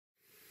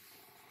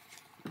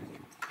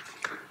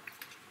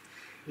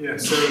Yeah,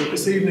 so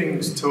this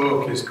evening's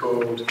talk is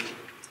called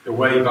The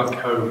Way Back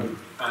Home,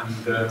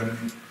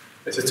 and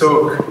it's a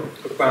talk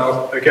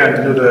about, again,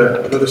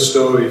 another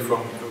story from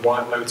the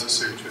White Lotus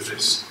Sutra,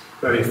 this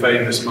very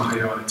famous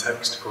Mahayana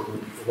text called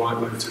the White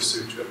Lotus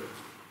Sutra.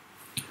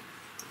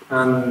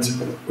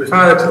 And we've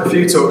had a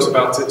few talks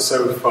about it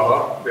so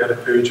far. We had a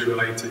puja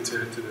related to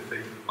the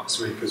theme last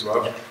week as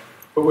well.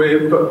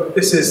 But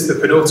this is the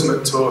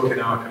penultimate talk in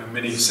our kind of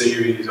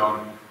mini-series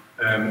on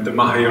the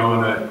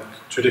Mahayana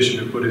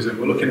tradition of Buddhism.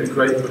 We're looking at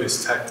great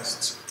Buddhist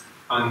texts,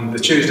 and the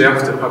Tuesday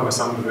after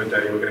Padmasambhava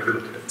Day we're going to be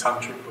looking at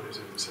Tantric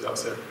Buddhism, so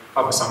that's a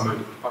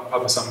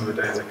Padmasambhava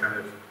Day as a kind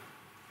of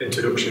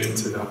introduction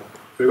into that.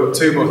 We've got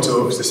two more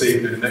talks this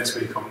evening and next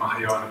week on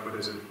Mahayana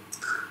Buddhism.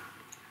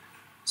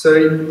 So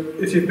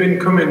if you've been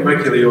coming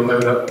regularly, you'll know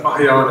that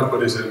Mahayana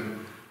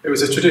Buddhism, it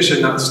was a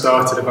tradition that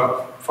started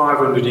about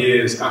 500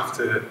 years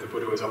after the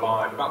Buddha was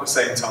alive, about the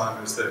same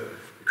time as the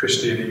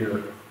Christian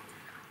era.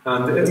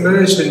 And it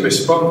emerged in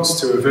response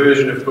to a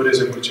version of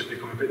Buddhism which had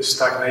become a bit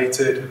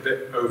stagnated, a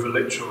bit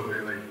over-literal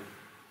really.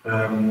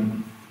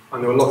 And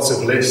there were lots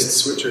of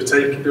lists which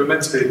they were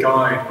meant to be a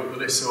guide, but the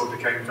lists all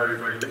became very,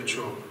 very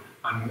literal,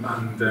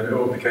 and it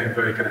all became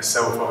very kind of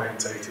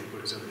self-orientated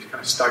Buddhism, which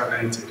kind of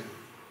stagnated.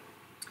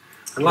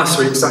 And last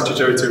week,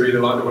 Satyajyoti, really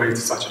liked the way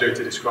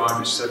Satyajyoti described,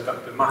 which said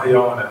that the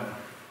Mahayana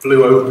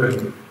blew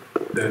open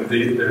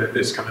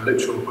this kind of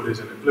literal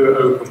Buddhism. It blew it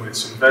open with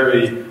some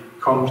very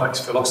complex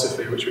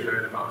philosophy, which we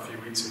heard about a few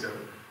weeks ago.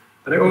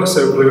 And it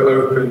also blew it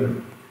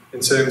open in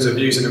terms of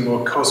using a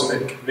more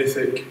cosmic,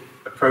 mythic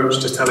approach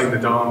to telling the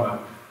Dharma.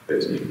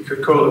 You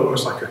could call it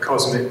almost like a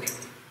cosmic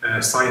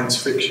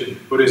science fiction.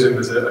 Buddhism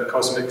is a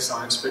cosmic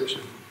science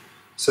fiction.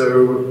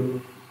 So,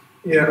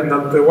 yeah, and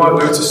the White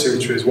Lotus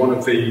Sutra is one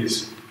of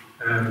these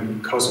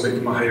cosmic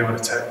Mahayana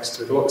texts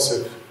with lots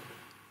of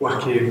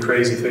wacky and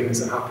crazy things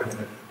that happen in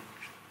it.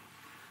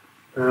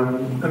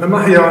 And the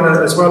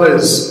Mahayana, as well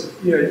as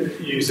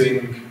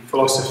using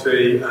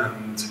philosophy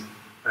and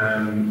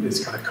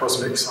this kind of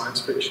cosmic science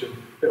fiction,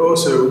 it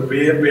also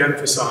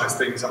re-emphasised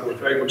things that were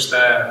very much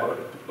there but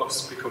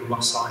become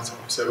lost sight of.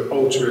 So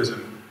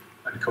altruism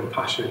and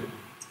compassion,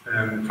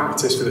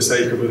 practice for the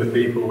sake of other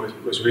people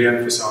was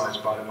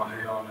re-emphasised by the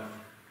Mahayana,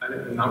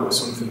 and that was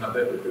something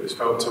that was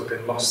felt to have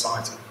been lost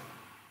sight of.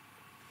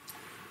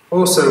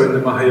 Also in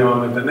the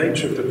Mahayana, the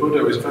nature of the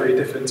Buddha was very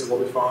different to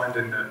what we find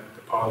in the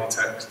Pali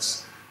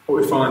texts.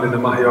 What we find in the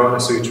Mahayana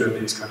Sutra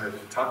and these kind of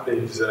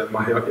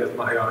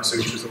Mahayana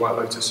Sutras, the White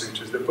Lotus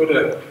Sutras, the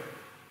Buddha,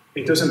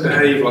 he doesn't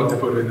behave like the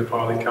Buddha in the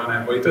Pali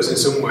Canon. Well, he does in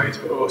some ways,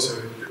 but also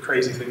the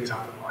crazy things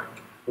happen, like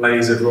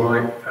rays of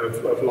light kind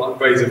of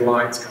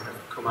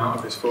come out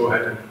of his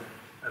forehead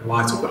and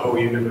light up the whole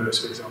universe,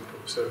 for example.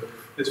 So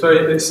it's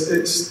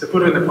the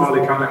Buddha in the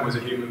Pali Canon was a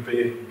human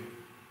being,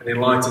 an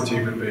enlightened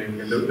human being,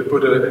 and the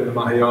Buddha in the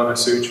Mahayana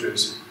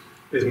Sutras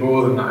is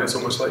more than that. It's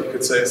almost like you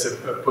could say it's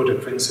a Buddha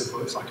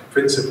principle. It's like a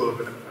principle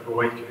of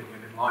awakening,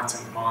 an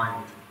enlightened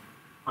mind.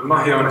 And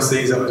Mahayana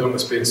sees that as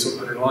almost being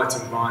an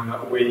enlightened mind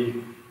that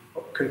we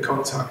can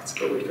contact,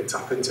 that we can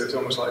tap into. It's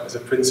almost like there's a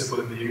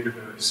principle in the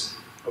universe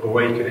of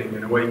awakening,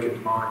 an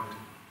awakened mind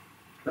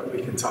that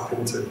we can tap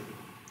into.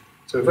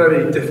 So a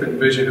very different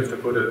vision of the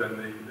Buddha than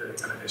the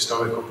kind of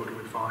historical Buddha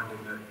we find in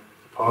the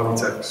Pali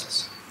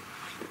texts.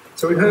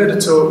 So we heard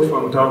a talk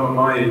from Dharma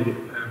Mai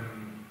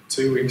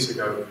 2 weeks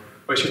ago,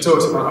 where she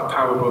talks about a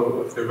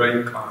parable of the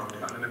rain cloud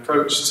and an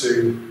approach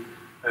to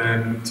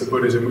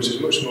Buddhism which is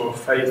much more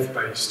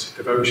faith-based,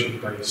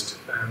 devotion-based,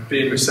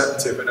 being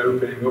receptive and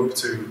opening up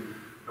to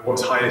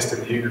what's highest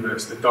in the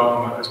universe, the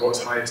Dharma as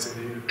what's highest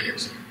in the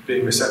universe,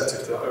 being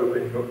receptive to that,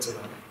 opening up to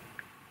that.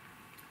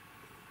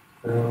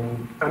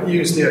 And it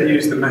used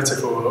the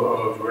metaphor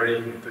of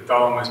rain, the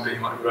Dharma as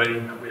being like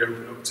rain that we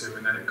open up to,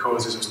 and then it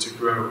causes us to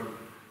grow.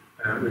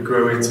 We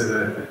grow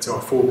into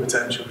our full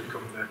potential,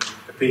 become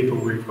the people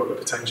we've got the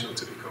potential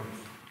to become.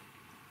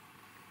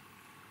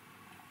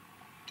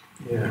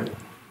 Yeah.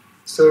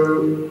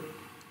 So,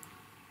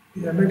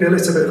 yeah, maybe a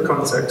little bit of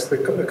context. The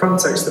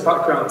context, the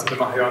background to the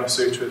Mahayana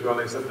Sutra as well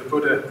is that the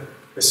Buddha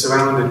is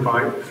surrounded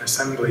by an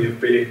assembly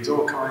of beings,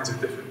 all kinds of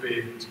different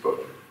beings, but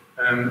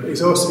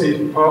he's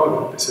part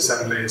of this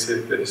assembly is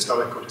the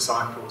historical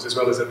disciples, as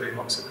well as there being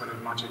lots of kind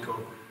of magical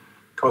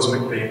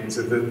cosmic beings.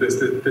 There's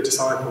the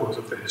disciples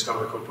of the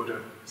historical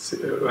Buddha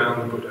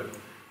around the Buddha.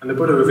 And the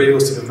Buddha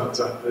reveals to them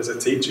that there's a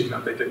teaching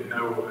that they didn't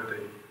know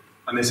already.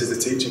 And this is the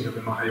teaching of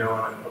the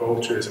Mahayana, of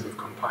altruism, of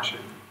compassion.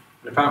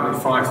 And apparently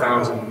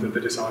 5,000 of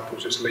the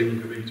disciples just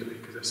leave immediately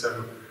because they're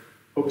so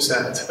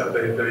upset that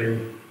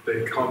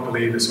they can't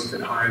believe there's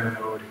something higher than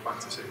they're already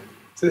practicing.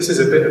 So this is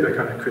a bit of a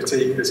kind of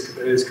critique.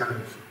 There is kind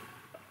of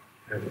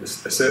a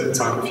certain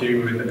type of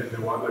humour in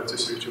the White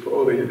Lotus Sutra, but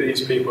all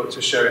these people are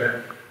just showing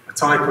a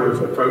type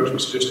of approach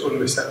which is just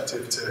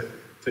unreceptive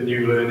to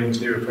new learnings,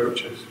 new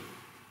approaches.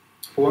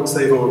 But once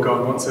they've all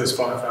gone, once those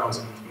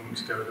 5,000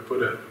 monks go, the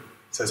Buddha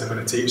says, I'm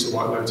going to teach the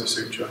White Lotus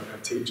Sutra, I'm going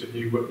to teach a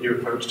new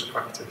approach to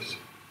practice.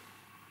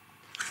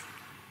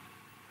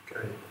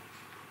 Okay.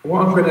 And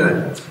what I'm going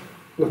to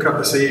look at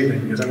this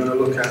evening is I want to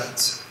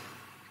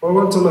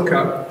look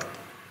at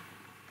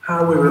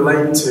how we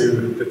relate to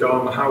the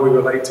Dharma, how we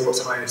relate to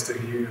what's highest in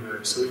the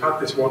universe. So we've had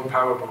this one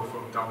parable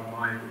from Dharma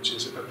Maya, which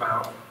is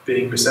about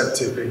being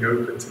receptive, being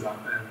open to that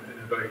in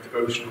a very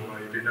devotional way,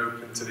 being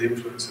open to the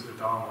influence of the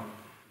Dharma.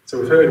 So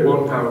we've heard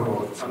one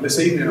parable, and this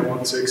evening I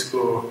want to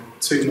explore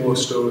two more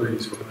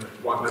stories from the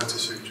White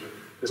Lotus Sutra.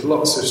 There's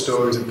lots of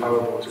stories and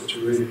parables which are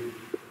really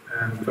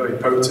very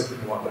potent in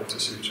the White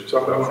Lotus Sutra,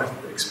 so I want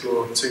to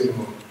explore two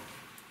more.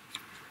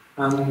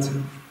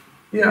 And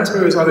yeah, I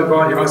suppose I'd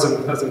invite you, as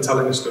I'm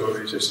telling the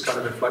stories, just kind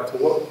of reflect,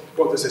 well,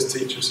 what does this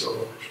teach us, or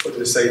what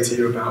does it say to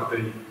you about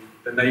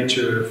the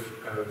nature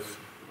of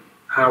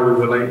how we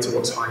relate to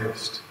what's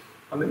highest?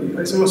 And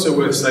it's also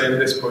worth saying at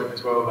this point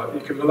as well that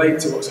you can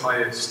relate to what's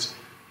highest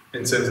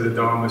in terms of the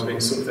Dharma as being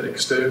something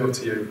external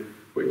to you,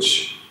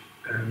 which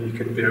you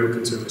can be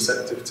open to and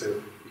receptive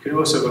to. You can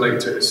also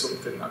relate to it as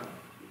something that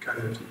kind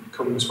of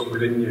comes from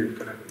within you,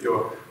 kind of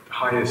the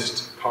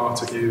highest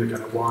part of you, the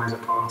kind of wiser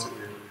part of you.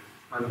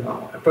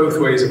 And both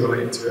ways of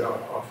relating to it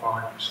are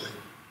fine, actually.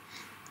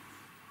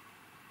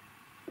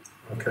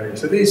 Okay,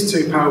 so these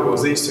two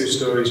parables, these two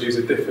stories use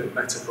a different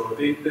metaphor.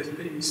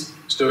 These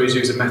stories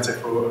use a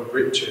metaphor of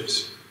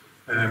riches,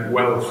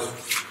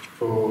 wealth,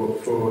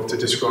 to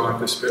describe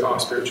our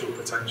spiritual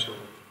potential.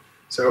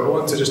 So I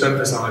want to just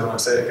emphasise, and I'll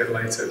say it again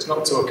later, it's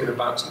not talking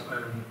about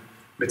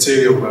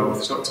material wealth,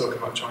 it's not talking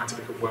about trying to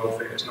become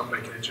wealthy, it's not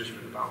making a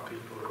judgment about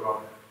people who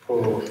are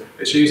poor.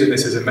 It's using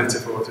this as a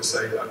metaphor to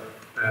say that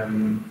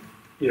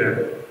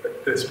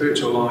the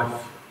spiritual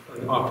life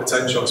and our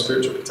potential, our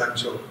spiritual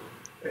potential,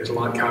 is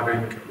like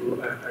having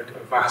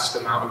a vast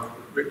amount of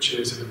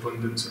riches and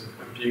abundance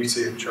and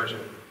beauty and treasure.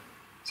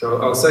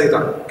 So I'll say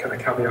that kind of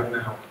caveat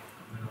now,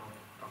 and then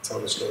I'll tell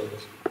the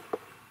stories.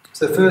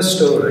 So the first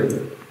story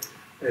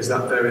is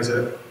that there is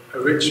a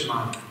rich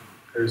man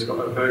who's got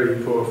a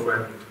very poor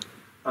friend,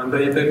 and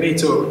they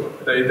meet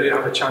up, they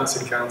have a chance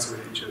encounter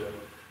with each other,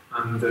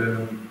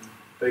 and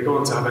they go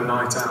on to have a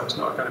night out. It's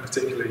not a kind of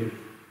particularly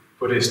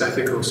Buddhist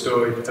ethical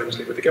story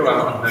potentially, but they go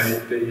out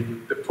and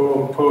the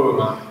poorer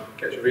man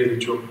gets really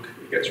drunk.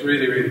 He gets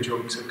really, really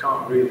drunk, so he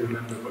can't really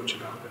remember much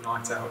about the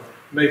night out.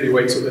 Maybe he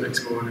wakes up the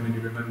next morning and he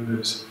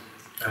remembers.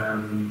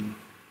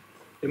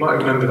 He might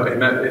remember that he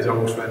met his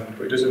old friend,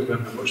 but he doesn't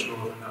remember much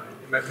more than that.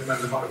 He might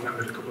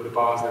remember a couple of the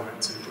bars they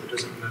went to, but he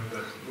doesn't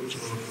remember much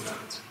more than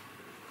that.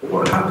 But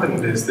what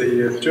happened is,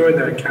 during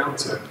their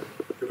encounter,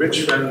 the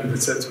rich friend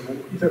had said to him,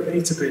 well, you don't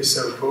need to be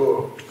so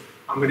poor.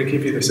 I'm going to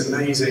give you this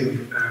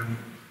amazing,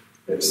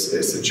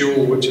 it's a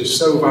jewel which is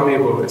so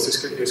valuable,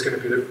 it's going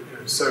to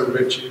be so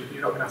rich,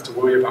 you're not going to have to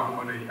worry about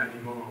money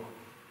anymore.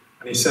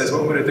 And he says,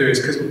 what I'm going to do is,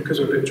 because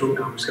we're a bit drunk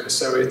now, I'm just going to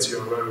sew it into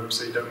your robe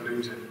so you don't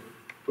lose it.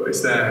 But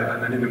it's there,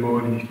 and then in the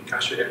morning you can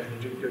cash it in,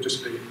 and you'll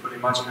just be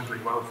unimaginably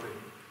wealthy.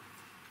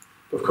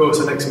 But of course,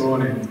 the next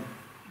morning,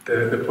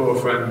 the poor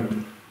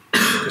friend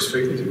just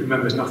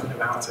remembers nothing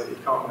about it. He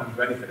can't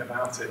remember anything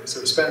about it.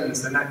 So he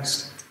spends the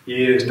next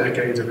years,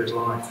 decades of his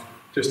life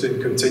just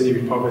in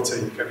continued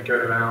poverty, kind of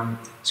going around,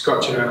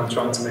 scratching around,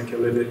 trying to make a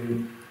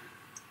living,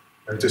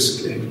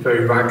 just in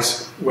very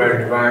rags,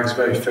 wearing rags,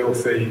 very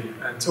filthy.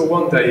 Until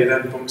one day he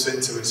then bumps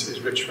into his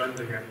rich friend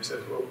again. He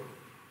says, well,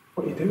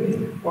 what are you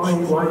doing? Why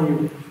are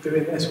you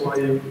doing this? Why are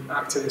you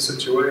acting in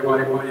such a way?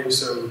 Why are you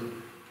so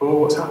poor?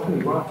 What's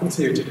happened? What happened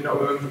to you? Did you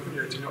not remember?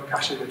 Did you not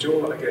cash in the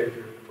jewel that I gave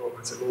you? And the poor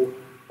man said, well,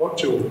 what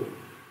jewel?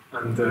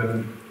 And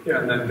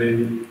and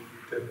then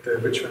the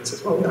rich friend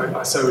says, well,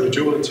 I sewed a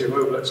jewel into your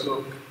robe, let's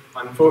look.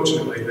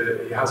 Unfortunately,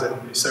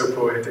 he's so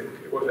poor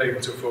he wasn't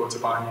able to afford to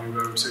buy a new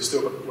robe, so he's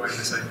still wearing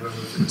the same robe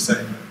with the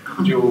same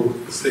jewel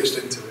stitched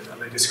into it.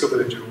 And they discover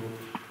the jewel,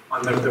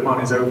 and the man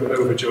is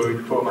overjoyed,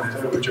 the poor man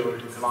is overjoyed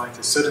and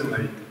delighted.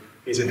 Suddenly,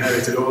 he's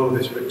inherited all of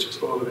this riches,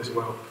 all of this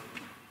wealth.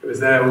 It was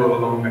there all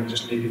along, and he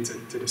just needed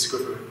to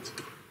discover it.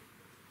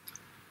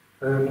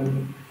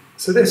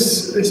 So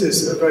this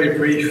is a very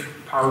brief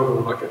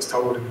parable that gets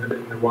told in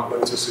the White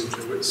Lotus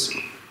Sutra, which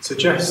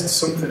suggests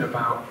something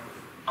about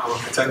our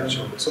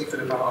potential,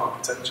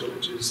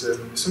 which is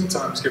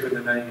sometimes given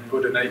the name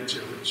Buddha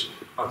nature, which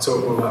I'll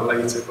talk more about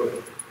later, but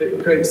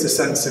it creates the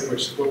sense in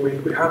which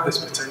we have this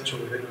potential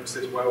within us,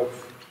 this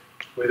wealth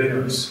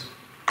within us.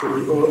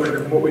 And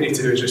what we need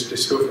to do is just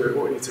discover it.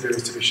 What we need to do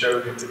is to be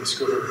shown it, to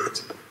discover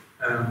it.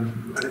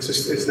 And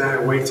it's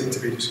there waiting to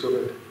be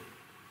discovered.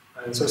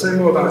 And so I'll say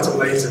more about it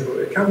later, but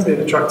it can be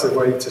an attractive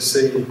way to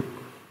see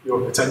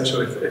your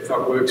potential, if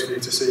that works for you,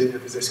 to see if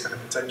there's this kind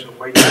of potential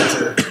waiting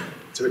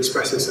to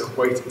express itself,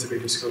 waiting to be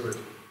discovered.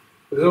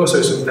 But there's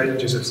also some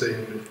dangers of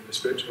seeing the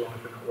spiritual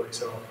life in that way,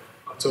 so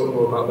I'll talk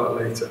more about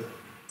that later.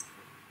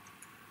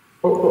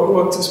 What I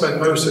want to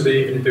spend most of the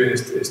evening doing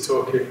is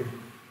talking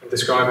and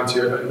describing to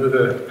you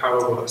another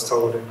parable that's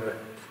told in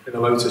the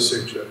Lotus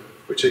Sutra,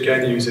 which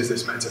again uses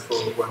this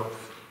metaphor of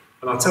wealth.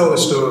 And I'll tell the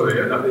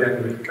story, and at the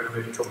end we can kind of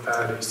maybe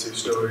compare these two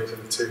stories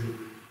and the two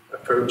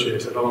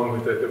approaches, and along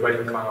with the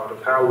rain cloud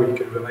of how we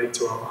can relate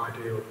to our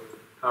ideal,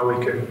 how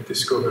we can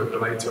discover and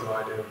relate to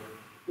our ideal.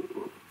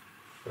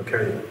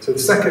 Okay, so the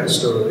second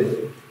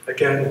story,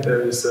 again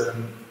there is a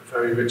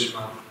very rich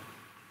man,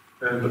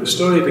 But the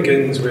story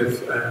begins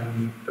with a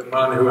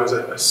man who has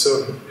a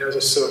son. He has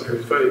a son who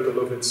is a very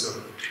beloved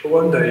son. But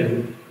one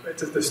day,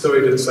 the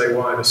story doesn't say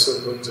why, the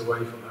son runs away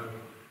from home.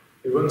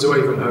 He runs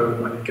away from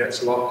home and he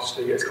gets lost.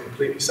 He gets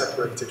completely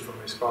separated from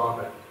his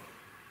father.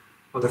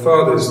 And the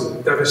father's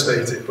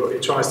devastated, but he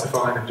tries to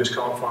find him, just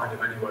can't find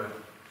him anywhere.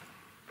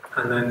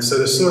 And then, so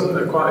the son,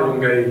 at quite a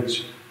young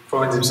age,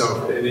 finds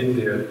himself in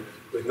India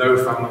with no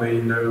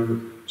family,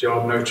 no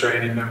job, no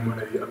training, no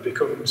money, and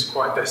becomes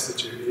quite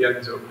destitute. He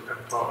ends up kind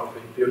of part of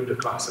the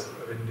underclass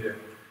of India.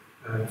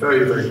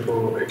 Very, very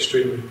poor,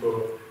 extremely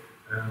poor.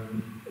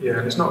 Yeah,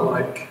 and it's not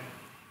like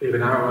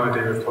even our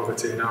idea of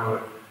poverty in our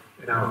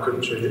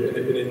country.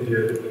 In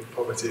India, the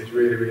poverty is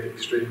really, really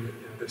extreme.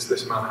 You know,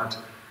 this man had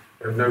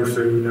no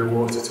food, no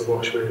water to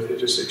wash with. He's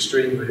just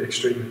extremely,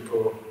 extremely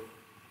poor.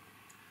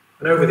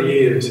 And over the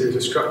years, he was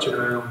just scratching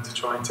around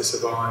trying to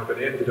survive, and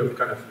he ended up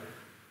kind of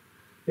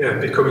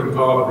becoming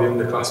part of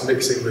the underclass,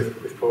 mixing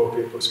with poor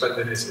people,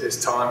 spending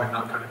his time in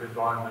that kind of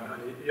environment.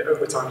 And he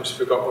over time just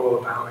forgot all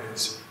about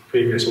his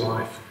previous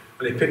life.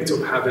 And he picked up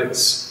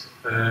habits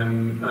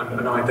and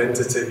an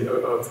identity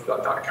of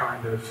that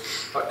kind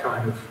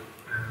of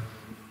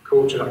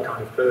culture, that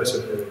kind of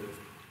person, really.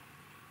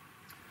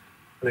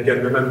 And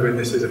again, remembering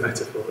this is a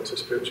metaphor, it's a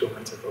spiritual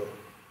metaphor.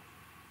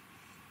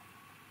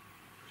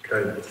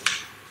 Okay.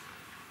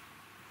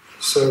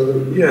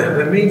 So, yeah,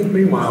 then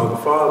meanwhile, the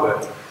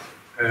father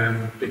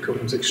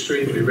becomes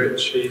extremely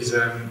rich. He's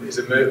a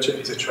merchant,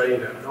 he's a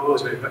trader, and all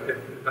his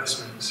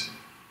investments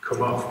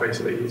come off,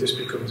 basically. He just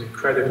becomes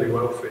incredibly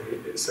wealthy.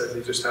 It says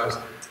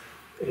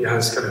he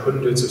has kind of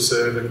hundreds of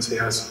servants, he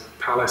has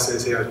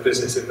palaces, he has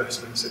business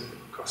investments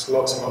across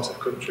lots and lots of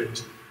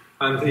countries.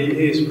 And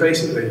he is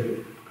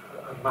basically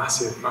a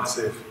massive,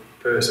 massive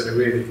person, a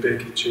really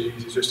big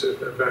cheese. He's just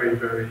a very,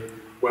 very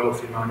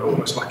wealthy man,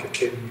 almost like a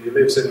king. He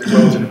dwells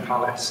in a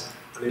palace,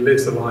 and he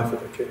lives the life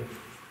of a king.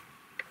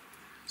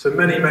 So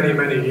many, many,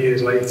 many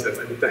years later,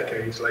 many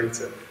decades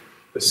later,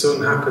 the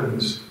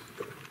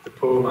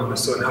poor man, the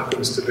son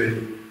happens to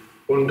be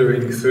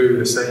wandering through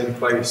the same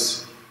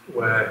place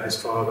where his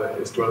father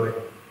is dwelling.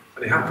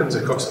 And he happens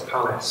across a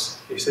palace.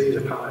 He sees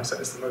a palace,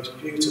 and it's the most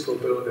beautiful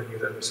building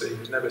he's ever seen.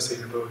 He's never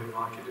seen a building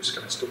like it, just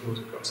kind of stumbles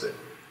across it.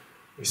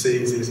 He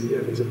sees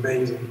these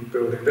amazing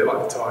building, a bit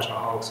like the Taj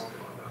Mahal or something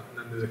like that. And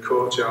then there's a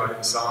courtyard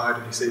inside,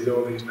 and he sees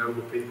all these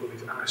noble people,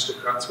 these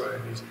aristocrats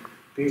wearing these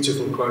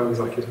beautiful clothes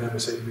like he's never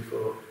seen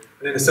before.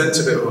 And in the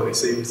centre of it all, he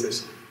sees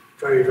this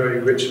very, very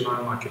rich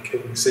man, like a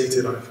king,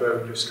 seated on a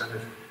throne, just kind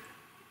of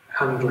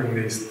handling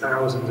these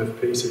thousands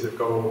of pieces of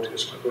gold,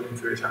 just like running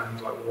through his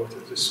hands like water,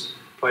 just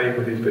playing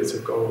with these bits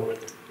of gold.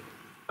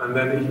 And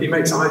then he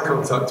makes eye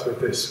contact with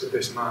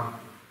this man,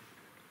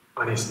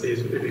 and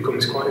he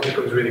becomes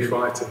really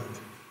frightened.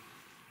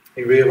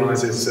 He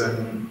realises,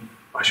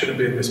 I shouldn't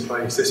be in this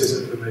place, this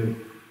isn't for me.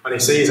 And he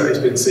sees that he's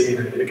been seen,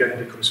 and again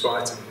he becomes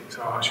frightened. He thinks,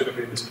 I shouldn't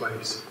be in this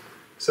place.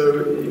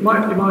 So you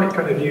might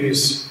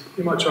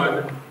try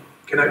and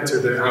connect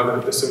with how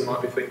the son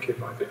might be thinking.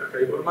 Might think,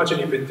 okay, well, imagine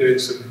you've been doing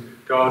some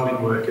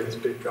gardening work in this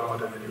big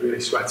garden, and you're really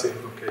sweaty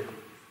and mucky,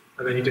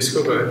 and then you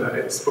discover that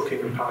it's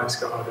Buckingham Palace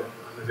garden,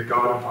 and there's a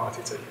garden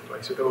party taking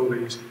place with all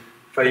these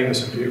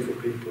famous and beautiful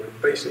people,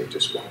 and basically you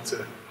just want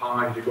to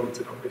hide, you want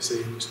to not be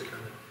seen, just to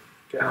kind of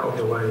get out of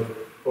the way.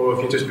 Or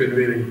if you've just been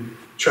really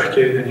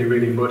trekking and you're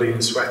really muddy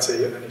and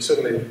sweaty, and then you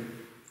suddenly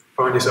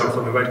find yourself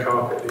on the red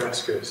carpet at the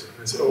Oscars, and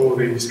there's all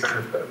these kind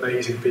of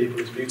amazing people,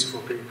 these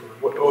beautiful people,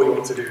 and all you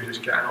want to do is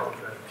just get out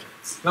of there.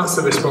 And that's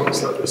the response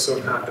that the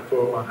son had, the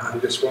poor man had. He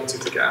just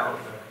wanted to get out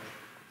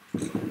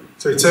of there.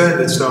 So he turned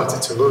and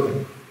started to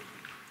run.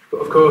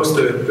 But of course,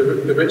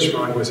 the rich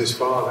man was his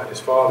father. His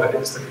father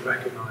instantly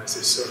recognised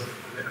his son,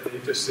 and he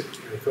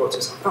thought to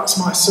himself, "That's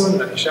my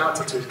son!" And he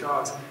shouted to his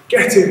guards,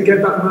 "Get him!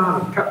 Get that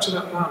man! Capture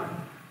that man!"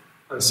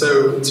 And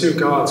so the two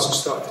guards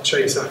started to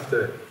chase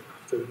after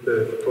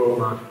the poor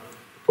man.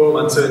 The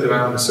poor man turned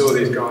around and saw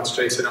these guards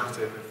chasing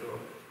after him and thought,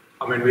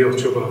 I'm in real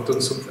trouble, I've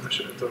done something I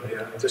shouldn't have done here.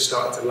 And he just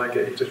started to leg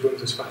it, he just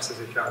runs as fast as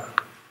he can.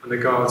 And the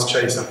guards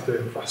chase after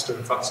him faster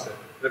and faster.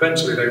 And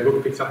eventually they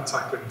rugby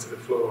tackle him to the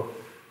floor.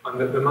 And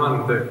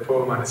the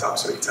poor man is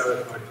absolutely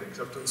terrified. He thinks,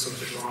 I've done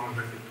something wrong, I'm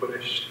going to be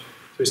punished.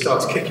 So he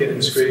starts kicking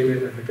and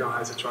screaming, and the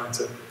guys are trying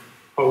to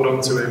hold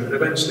on to him. And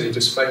eventually he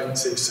just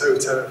faints. He's so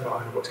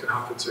terrified of what's going to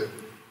happen to him.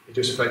 He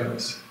just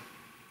faints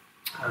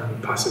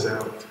and passes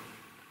out.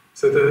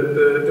 So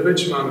the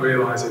rich man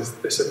realises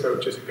this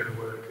approach isn't going to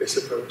work. This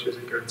approach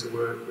isn't going to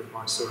work with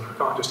my son. I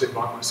can't just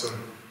invite my son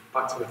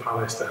back to the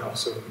palace to have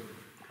some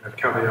kind of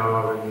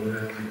caviar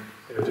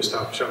and just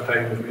have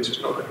champagne with me. It's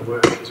just not going to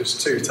work. He's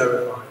just too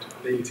terrified.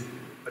 I need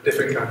a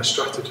different kind of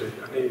strategy.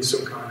 I need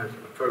some kind of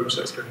approach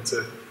that's going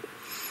to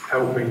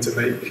help me to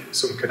make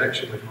some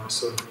connection with my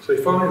son. So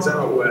he finds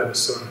out where the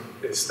son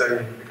is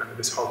staying, kind of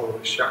this hovel,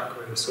 this shack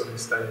where the son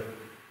is staying.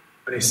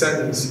 And he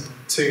sends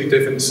two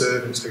different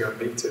servants to go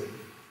meet him.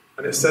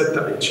 And it said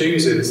that he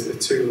chooses the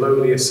two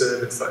lowliest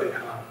servants that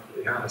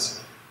he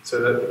has, so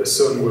that the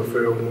son will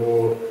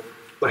feel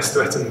less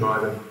threatened by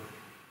them.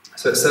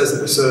 So it says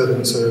that the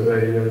servants are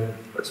of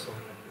let's find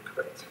the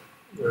correct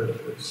word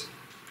for this.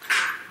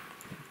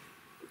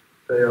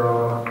 They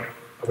are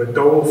of a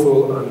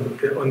doleful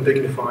and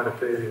undignified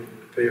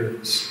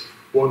appearance,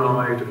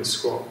 one-eyed and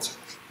squat.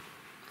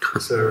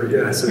 So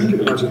yeah, so you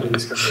can imagine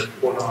these kind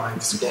of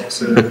one-eyed squat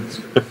servants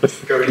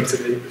going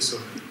to meet the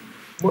sun.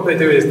 What they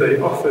do is they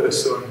offer the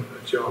sun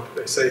a job.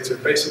 They say to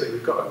him, basically,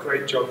 we've got a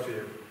great job for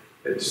you.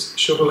 It's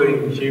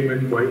shoveling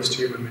human waste,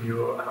 human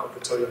manure out of the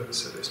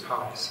toilets at this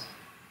palace.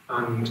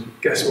 And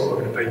guess what?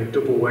 We're going to pay you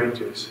double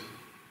wages.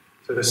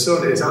 So the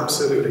sun is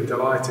absolutely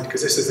delighted,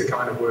 because this is the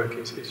kind of work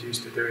he's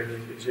used to doing.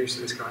 He's used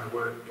to this kind of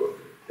work, but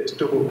it's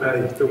double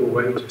pay, double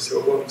wages.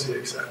 So at once he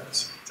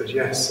accepts, says,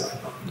 yes,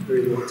 I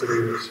really want to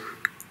do this.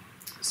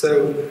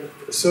 So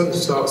the sun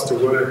starts to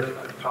work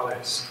at the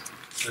palace.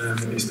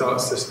 He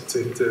starts to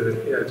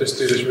just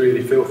do this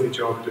really filthy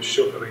job, just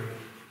shoveling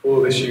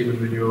all this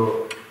human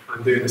manure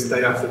and doing this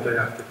day after day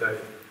after day.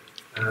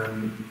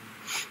 And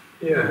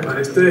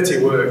it's dirty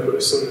work, but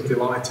the sun's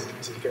delighted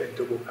because he's getting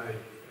double pay.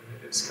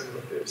 It's kind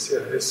of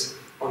it's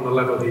on the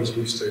level he's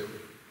used to.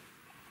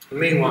 And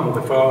meanwhile,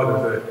 the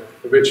father,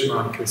 the rich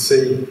man, can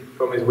see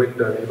from his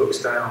window. He looks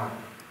down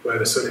where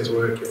the sun is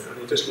working, and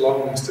he just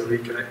longs to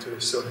reconnect with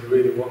his son. He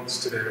really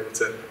wants to be able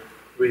to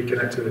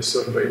reconnect with his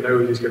son, but he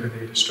knows he's going to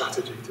need a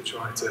strategy to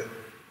try to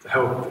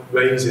help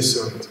raise his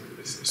son,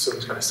 his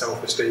son's kind of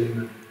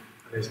self-esteem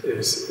and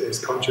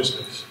his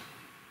consciousness.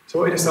 So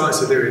what he decides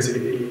to do is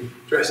he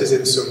dresses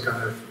in some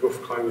kind of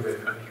rough clothing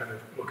and he kind of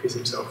muckies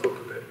himself up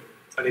a bit.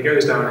 And he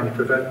goes down and he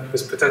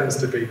pretends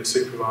to be the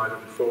supervisor,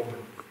 the foreman.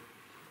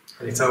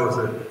 And he tells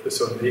the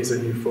son he's the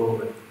new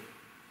foreman,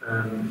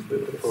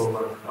 the poor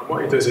man. And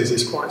what he does is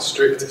he's quite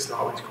strict to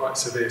start with, he's quite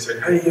severe,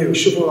 saying, hey you,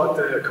 shovel like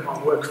that, come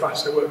on, work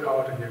faster, work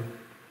harder, you.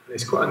 And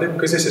he's quite,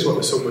 because this is what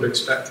the son would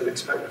expect, he'd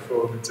expect the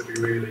foreman to be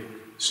really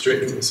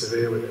strict and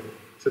severe with him.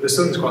 So the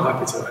son's quite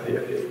happy to that,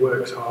 and he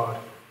works hard.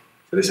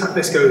 So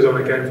this goes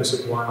on again for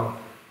some while,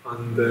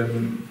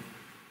 and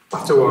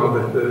after a while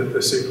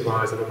the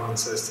supervisor, the man,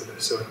 says to the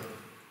son,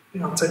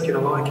 I'm taking a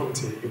liking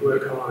to you, you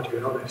work hard, you're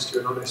an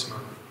honest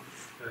man.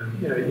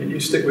 You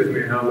stick with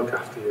me and I'll look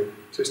after you.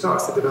 So he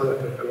starts to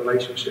develop a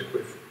relationship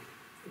with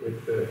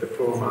the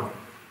poor man.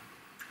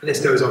 And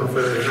this goes on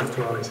further, and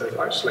after a while he says,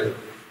 actually,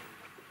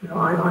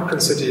 I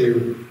consider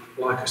you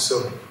like a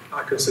son.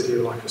 I consider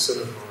you like a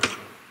son of mine.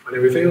 And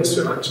he reveals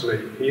to him,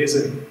 actually, he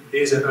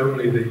isn't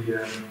only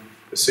the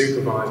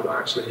supervisor, but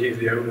actually he is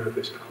the owner of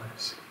this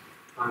palace.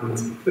 And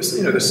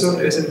the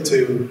son isn't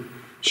too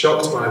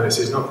shocked by this,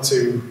 he's not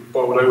too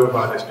bowled over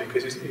by this,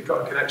 because he's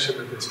got a connection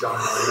with this guy,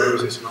 he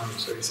knows this man.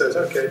 So he says,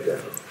 okay,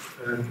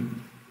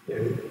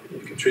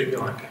 you can treat me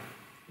like,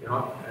 you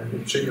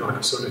can treat me like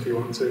a son if you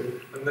want to.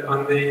 And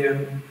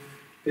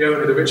the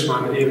owner, the rich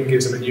man, even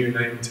gives him a new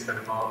name to kind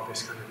of mark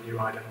this kind of new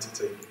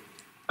identity.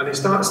 And he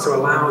starts to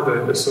allow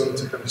the son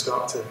to kind of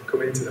start to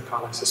come into the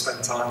palace, to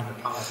spend time in the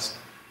palace.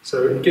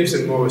 So it gives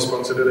him more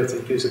responsibility,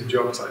 it gives him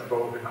jobs that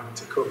involve him having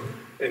to come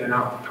in and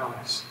out of the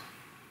palace.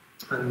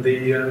 And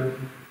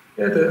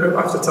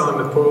after time,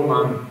 the poor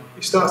man,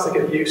 he starts to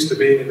get used to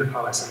being in the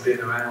palace and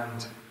being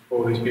around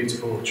all these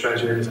beautiful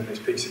treasures and these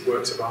pieces,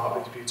 works of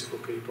art, these beautiful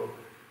people.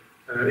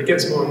 He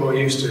gets more and more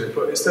used to it,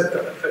 but instead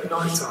at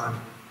night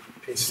time,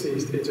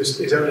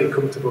 he's only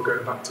comfortable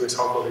going back to his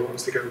hovel. He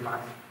wants to go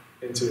back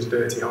into his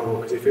dirty hovel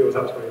because he feels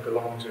that's where he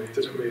belongs, and he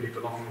doesn't really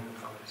belong in the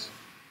palace.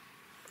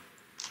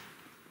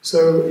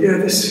 So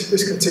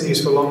this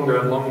continues for longer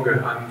and longer,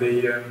 and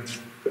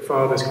the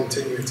father's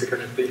continuing to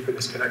kind of deepen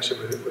this connection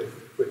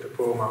with the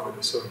poor man, with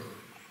the son.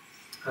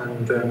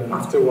 And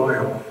after a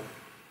while,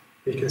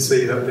 you can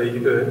see that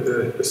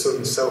the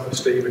son's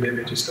self-esteem and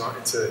image is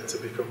starting to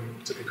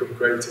become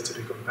greater, to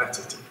become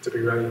better, to be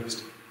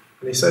raised.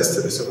 And he says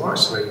to the son, well,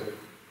 actually,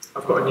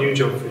 I've got a new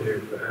job for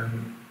you.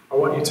 I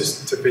want you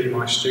to be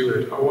my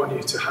steward. I want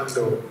you to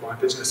handle my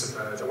business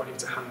affairs. I want you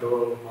to handle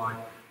all of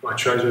my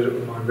treasures,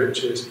 all of my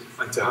riches,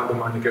 and to handle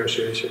my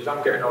negotiations.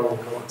 I'm getting old,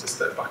 I want to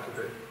step back a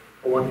bit.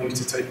 I want you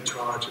to take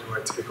charge in a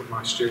way to become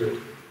my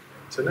steward.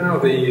 So now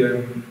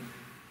the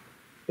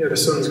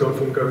son's gone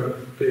from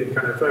being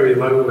kind of very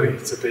lowly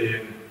to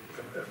being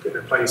in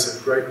a place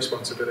of great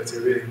responsibility,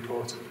 a really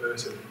important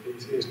person.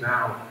 He's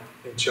now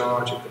in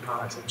charge of the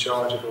palace, in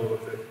charge of all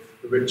of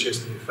the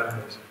riches and the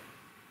affairs.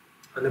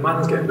 And the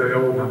man's getting very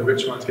old now, the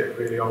rich man's getting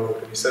really old,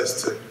 and he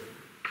says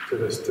to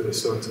the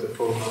son, to the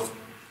poor man,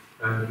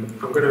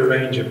 I'm going to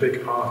arrange a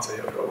big party.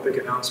 I've got a big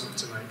announcement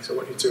to make, so I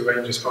want you to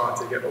arrange this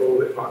party, get all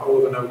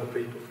the noble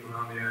people from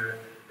around the area,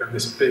 have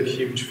this big,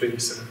 huge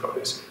feast, and I've got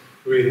this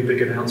really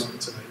big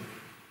announcement to make.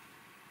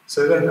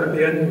 So then at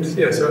the end,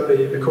 so at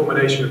the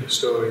culmination of the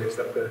story is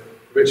that the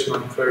rich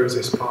man throws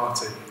this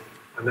party,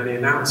 and then he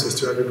announces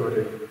to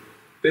everybody,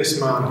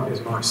 this man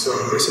is my son,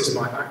 this is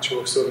my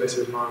actual son, this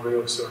is my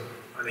real son,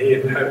 and he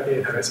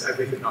inherits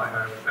everything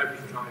I own.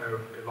 Everything I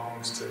own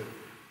belongs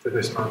to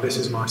this man, this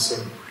is my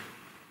son.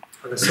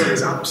 And the son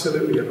is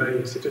absolutely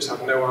amazed. He just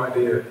had no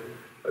idea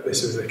that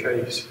this was the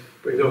case.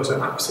 But he's also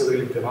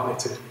absolutely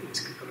delighted.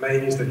 He's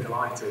amazed and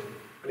delighted.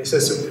 And he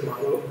says something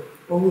like, well,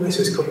 all this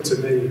has come to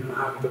me.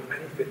 I haven't done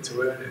anything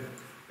to earn it.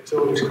 It's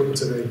all just come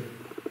to me.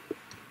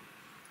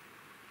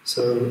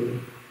 So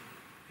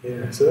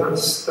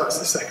that's the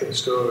second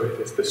story.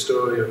 It's the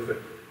story of the,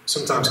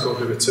 sometimes called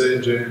the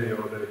return journey,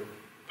 or the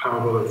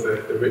parable of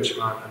the rich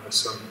man and the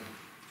son.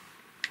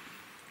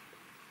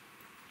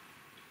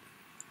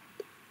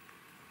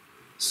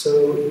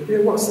 So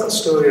what's that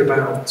story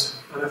about?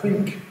 And I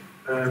think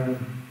and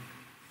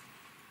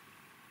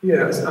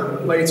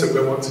later what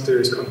I want to do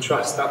is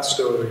contrast that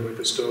story with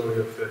the story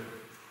of the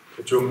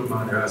drunk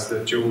man who has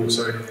the jewel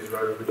sewn in his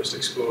robe, and just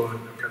explore and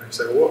kind of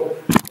say,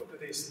 what do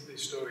these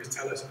stories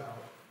tell us about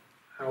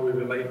how we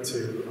relate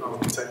to our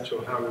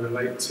potential, how we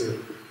relate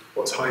to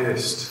what's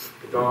highest,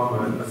 the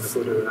Dharma and the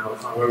Buddha, and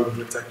our own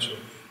potential.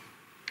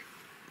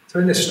 So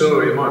in this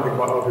story, it might be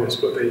quite obvious,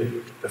 but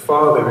the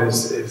father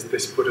is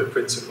this Buddha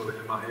principle in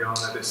the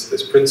Mahayana,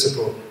 this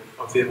principle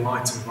of the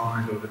enlightened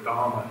mind, or the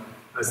Dharma,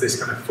 as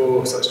this kind of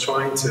force that's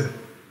trying to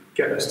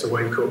get us to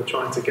wake up,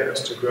 trying to get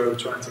us to grow,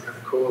 trying to kind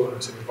of call on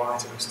us and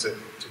inviting us to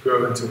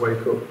grow and to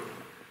wake up.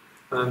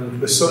 And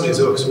the son is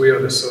us, we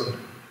are the son.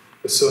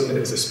 The son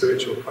is a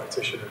spiritual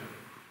practitioner.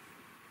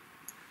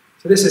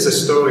 So this is a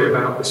story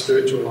about the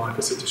spiritual life.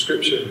 It's a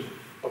description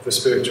of the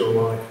spiritual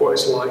life, what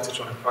it's like to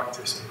try and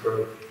practice and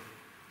grow.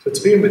 So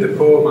to begin with, the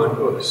poor man,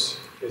 us,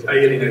 is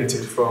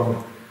alienated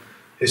from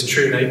his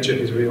true nature,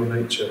 his real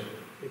nature.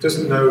 He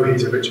doesn't know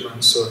he's a rich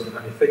man's son,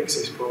 and he thinks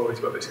he's poor.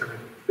 He's got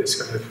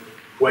this kind of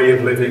way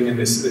of living and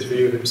this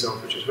view of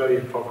himself, which is very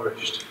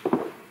impoverished,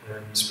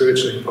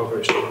 spiritually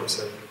impoverished, I would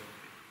say.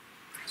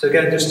 So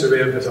again, just to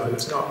re-emphasise,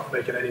 it's not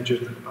making any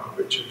judgment about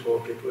rich and poor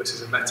people. This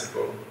is a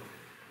metaphor.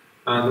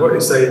 And what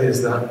it's saying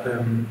is that,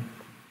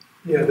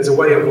 there's a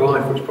way of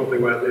life which probably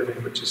we're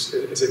living, which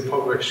is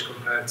impoverished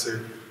compared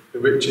to the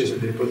riches and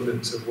the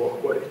abundance of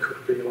what it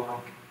could be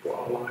like, what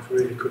our life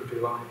really could be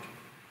like.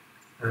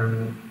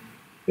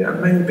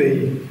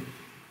 Maybe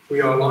we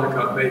are like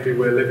that. Maybe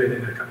we're living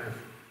in a kind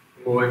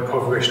of more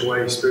impoverished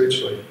way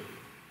spiritually.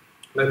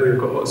 Maybe we've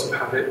got lots of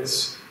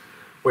habits,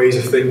 ways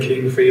of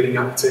thinking, feeling,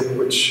 acting,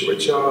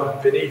 which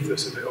are beneath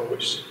us a bit, or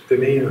which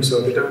demean us,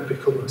 or they don't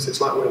become us.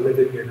 It's like we're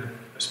living in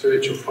a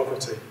spiritual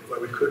poverty, where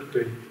we could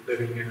be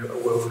living in a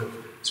world of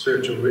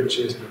spiritual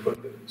riches and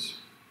abundance.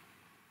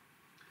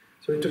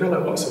 So we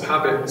develop lots of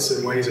habits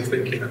and ways of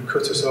thinking that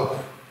cut us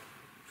off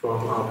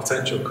from our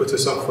potential, cut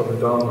us off from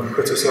the Dharma,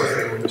 cut us off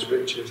from all this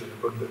riches and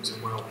abundance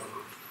and wealth.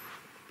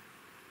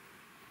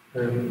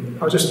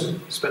 I'll just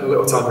spend a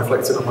little time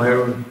reflecting on my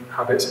own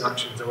habits and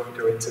actions. I won't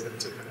go into them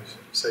to kind of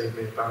save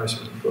me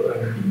embarrassment, but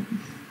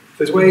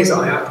there's ways that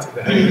I act and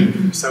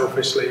behave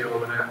selfishly, or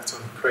when I act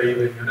on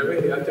craving, and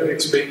I do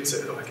experience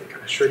it like it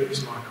kind of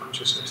shrinks my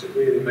consciousness. It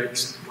really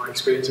makes my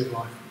experience of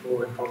life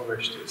more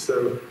impoverished. It's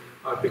though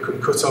I've become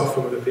cut off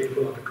from other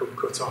people, I've become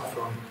cut off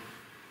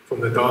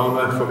from the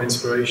Dharma, from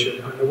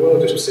inspiration, and the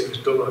world just seems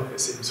duller, it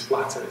seems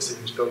flatter, it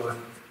seems duller,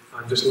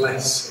 and just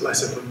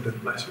less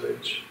abundant, less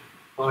rich.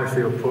 I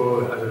feel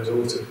poor as a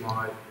result of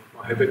my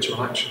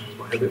habitual actions,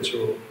 my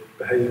habitual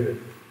behaviour.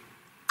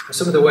 And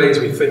some of the ways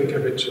we think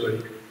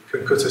habitually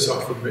can cut us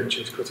off from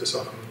riches, cut us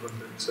off from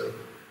abundance. So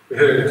we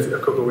heard a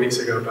couple of weeks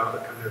ago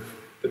about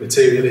the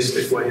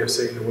materialistic way of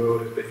seeing the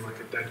world as being like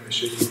a dead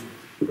machine.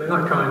 I mean,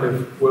 that kind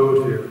of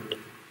worldview,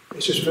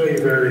 it's just very,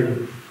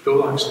 very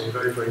dull actually,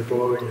 very, very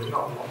boring. There's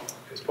not a lot.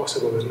 It's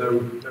possible there's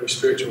no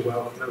spiritual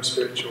wealth, no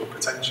spiritual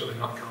potential in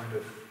that kind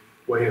of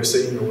way of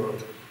seeing the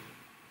world.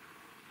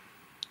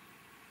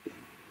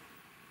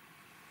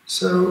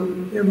 So,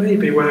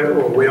 maybe we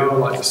are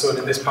like the son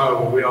in this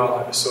parable, we are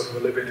like the son, we're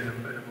living in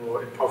a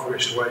more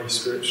impoverished way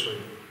spiritually.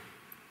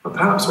 And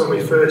perhaps when we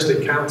first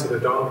encounter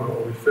the Dharma,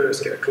 or we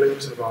first get a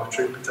glimpse of our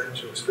true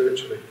potential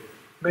spiritually,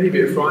 maybe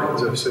it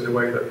frightens us in the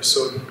way that the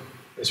son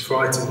is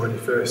frightened when he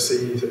first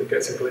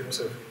gets a glimpse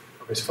of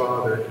his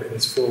father in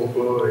his full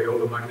glory, all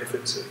the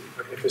magnificence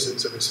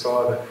of his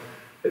father.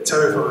 It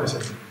terrifies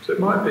him. So it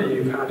might be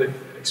you've had an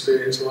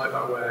experience like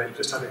that where you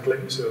just had a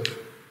glimpse of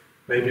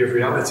maybe of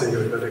reality,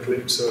 or you've had a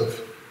glimpse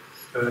of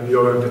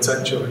your own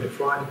potential and it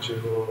frightens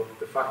you, or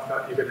the fact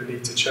that you're going to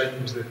need to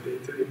change, the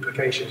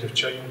implications of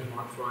change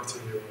might frighten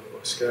you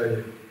or scare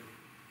you.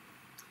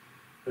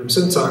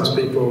 Sometimes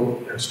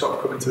people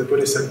stop coming to the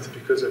Buddhist centre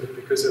because of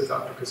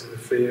the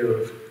fear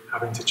of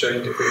having to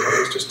change it.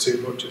 It's just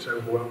too much, it's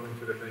overwhelming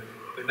for them.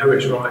 They know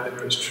it's right, they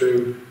know it's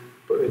true,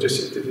 but they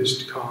just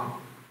can't.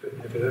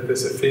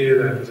 There's a fear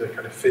there, there's a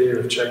kind of fear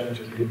of change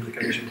and the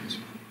implications.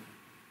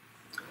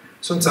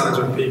 Sometimes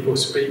when people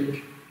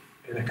speak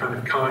in a kind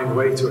of kind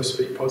way to us,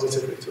 speak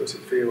positively to us, it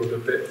feels a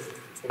bit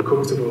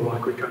uncomfortable,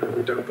 like we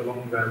don't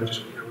belong there.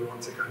 We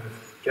want to kind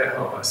of get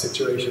out of that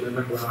situation. I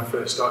remember when I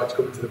first started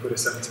coming to the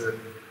Buddhist centre,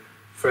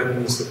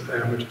 friends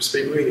would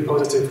speak really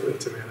positively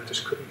to me, and I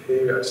just couldn't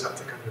hear it. I just had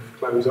to kind of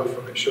close off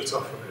from it, shut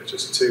off from it. It's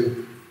just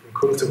too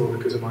uncomfortable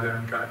because of my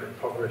own kind of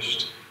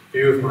impoverished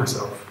view of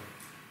myself.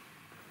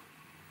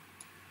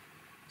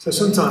 So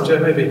sometimes,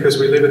 maybe because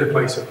we live in a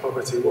place of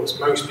poverty, what's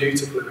most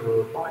beautiful in the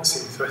world might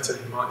seem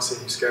threatening, might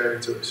seem scary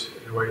to us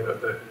in the way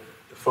that the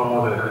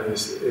father and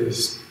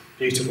his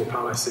beautiful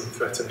palace seem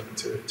threatening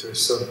to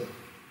his son.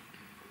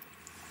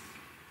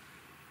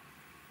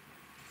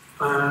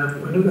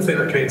 Another thing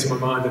that came to my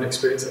mind, an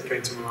experience that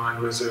came to my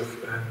mind, was of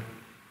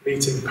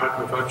meeting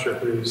Padma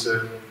who's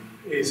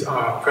he's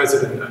our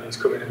president, and he's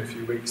coming in a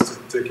few weeks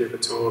to give a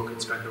talk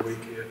and spend a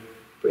week here.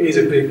 But he's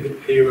a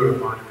big hero of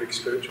mine, a big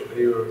spiritual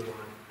hero of mine.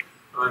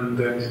 And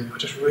I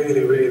just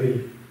really,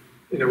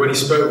 when he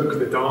spoke,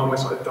 the Dharma,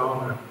 it's like the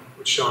Dharma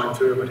would shine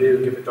through him. I'd hear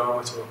him give a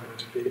Dharma talk, and I'd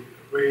just be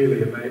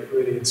really amazed,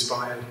 really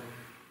inspired.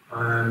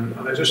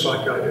 And I just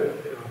like, I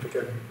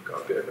became,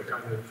 got a bit of a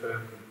kind of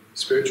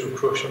spiritual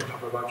crush on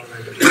Padma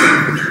maybe.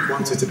 I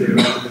wanted to be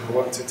around him, I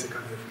wanted to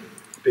kind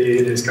of be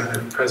in his kind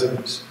of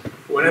presence.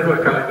 Whenever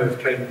I kind of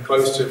came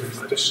close to him,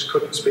 I just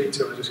couldn't speak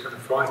to him, I was just kind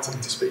of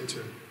frightened to speak to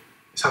him.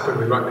 This happened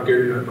with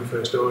Ratnaguna at my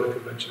first order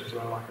convention as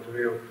well. I was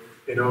real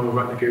in awe of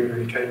Ratnaguna,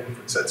 and he came up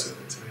and said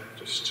something to me. I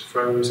just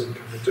froze and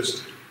kind of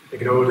just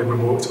ignored him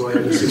and walked away.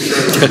 I just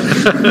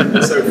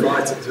froze. So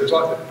frightened. So it was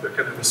like the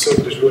kind of the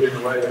sun just running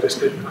away. I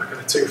kind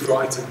of too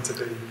frightened to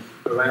be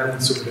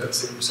around somebody that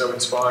seemed so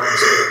inspiring,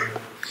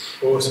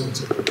 so awesome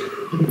to me.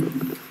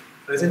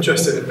 And it's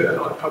interesting, a bit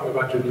like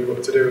Padma knew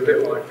what to do, a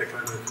bit like the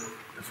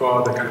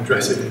father kind of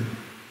dressing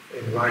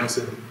in rags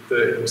and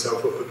dirtying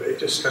himself up a bit.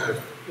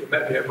 He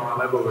met me at my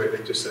level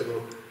really, just said,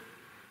 well,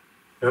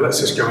 let's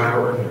just go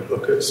out and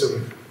look at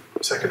some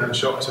second-hand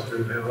shops in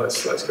Broom Hill,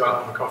 let's go out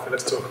and have a coffee,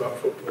 let's talk about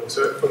football.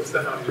 So from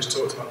then on, he just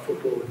talked about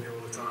football with me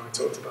all the time. He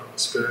talked about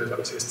Spurs, that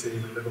was his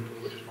team, and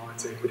Liverpool, which was my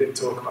team. We didn't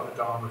talk about the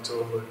Dharma at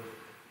all. And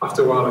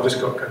after a while, I just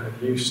got kind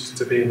of used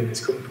to being in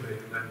his company,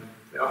 and then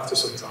after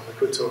some time, we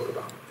could talk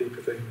about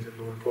deeper things and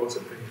more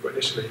important things. But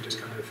initially,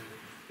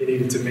 he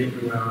needed to meet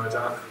me where I was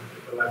at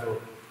the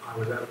level I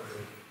was at.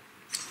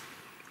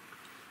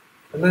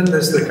 And then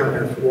there's the kind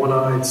of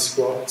one-eyed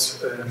squat,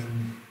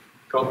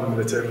 can't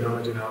remember the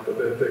terminology now, but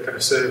the kind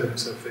of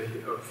servants of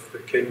the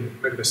king,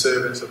 maybe the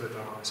servants of the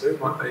Dharma. So who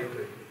might they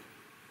be?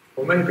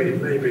 Or maybe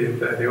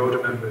they're the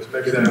order members,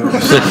 maybe they're the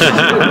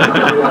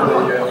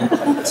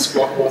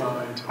squat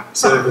one-eyed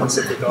servants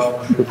of the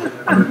Dharma.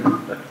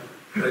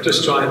 They're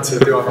just trying to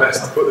do our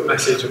best to put the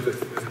message of the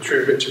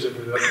true riches of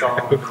the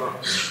Dharma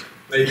across,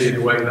 maybe in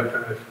a way that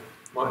kind of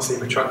might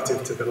seem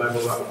attractive to the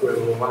level that we're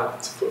all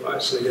at, but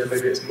actually,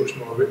 maybe it's much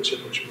more richer,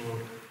 much more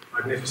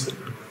magnificent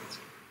than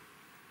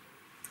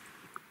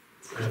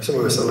that. Some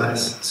of us are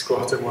less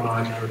squat and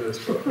one-eyed than others,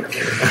 but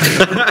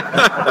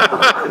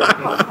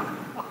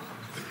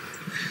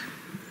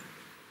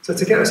so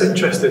to get us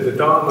interested, the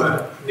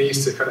Dharma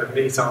needs to kind of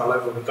meet our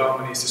level. The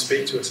Dharma needs to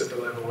speak to us at the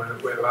level where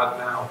we're at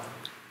now.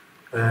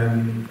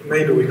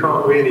 Maybe we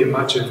can't really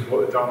imagine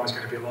what the Dharma is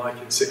going to be like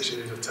in 6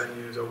 years or 10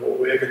 years, or what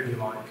we're going to be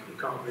like. We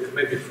can't really,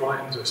 maybe it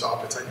frightens us, our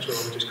potential,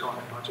 or we just can't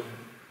imagine it.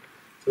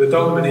 So the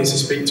Dharma needs to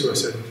speak to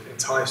us and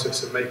entice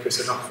us and make us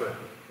an offer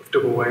of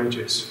double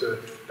wages for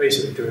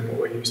basically doing what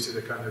we're used to,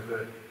 the kind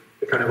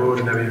of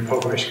ordinary,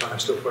 impoverished kind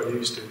of stuff we're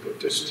used to, but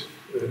just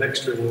with an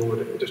extra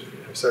reward.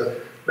 So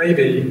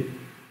maybe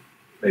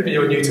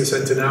you're new to the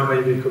centre now,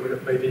 maybe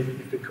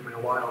you've been coming a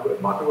while, but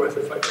it might be worth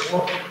reflecting.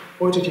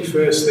 What did you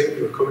first think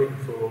you were coming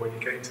for when you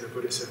came to the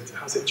Buddhist centre?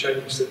 Has it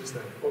changed since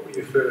then? What were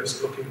you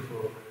first looking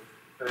for?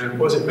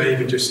 Was it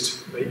maybe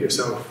just make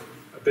yourself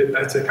a bit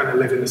better, kind of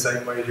live in the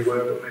same way as you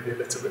were, but maybe a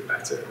little bit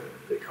better,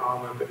 a bit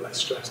calmer, a bit less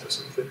stressed or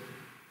something?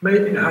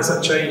 Maybe, has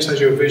that changed? Has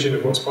your vision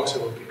of what's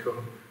possible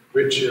become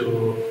richer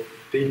or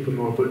deeper,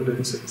 more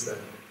abundant since then?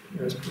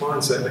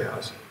 Mine certainly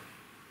has.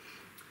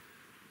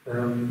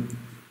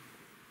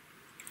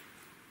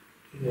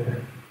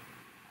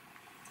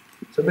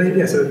 So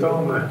maybe, so the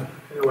Dharma,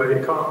 in a way, the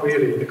Dharma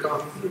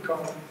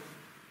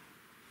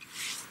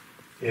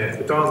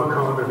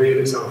can't reveal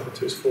itself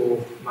into its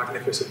full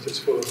magnificence, its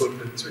full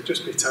abundance. It would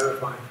just be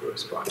terrifying for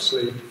us, but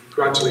actually,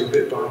 gradually,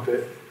 bit by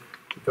bit,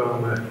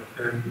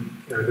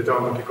 the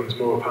Dharma becomes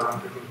more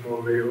apparent, becomes more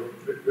real,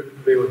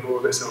 reveals more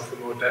of itself for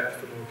more depth,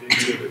 for more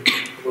beauty of it.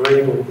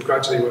 And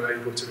gradually we're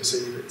able to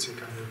receive it, to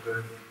kind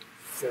of,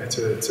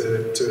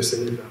 to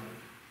receive that.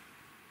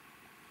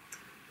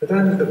 But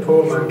then the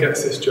poor man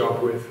gets this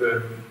job with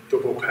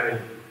double pay,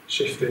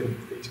 shifting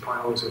these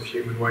piles of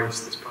human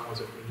waste, these piles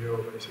of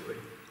manure basically,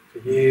 for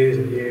years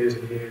and years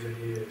and years and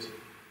years.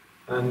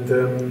 And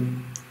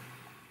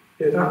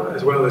that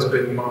as well has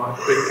been my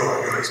big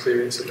part of my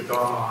experience of the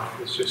Dharma life,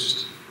 was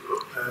just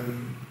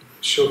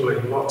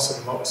shoveling lots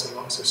and lots and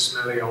lots of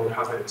smelly old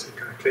habits and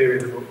kind of clearing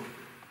them up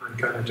and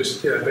kind of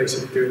just,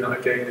 basically doing that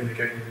again and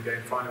again and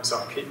again, finding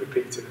myself keep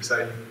repeating the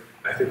same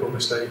ethical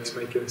mistakes,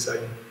 making the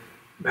same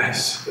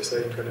mess, the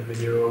same kind of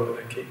manure, and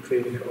then keep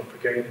cleaning it up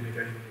again and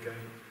again and again.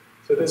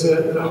 So there's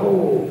a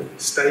whole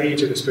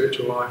stage of the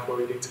spiritual life where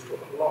we need to put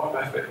a lot of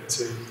effort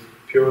into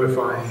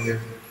purifying and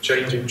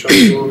changing,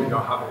 transforming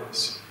our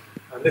habits.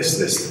 And this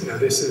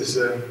is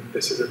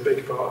a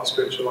big part of the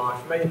spiritual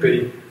life.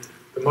 Maybe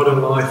the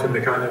modern life and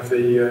the kind of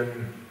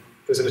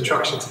there's an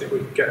attraction to think we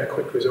can get a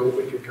quick result,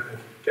 we can kind of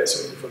get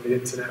something from the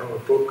internet or a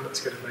book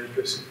that's going to make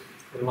us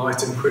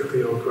enlighten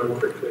quickly or grow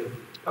quickly.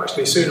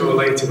 Actually, sooner or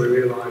later we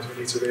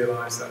need to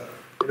realise that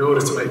in order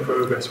to make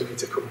progress we need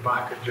to come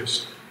back and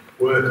just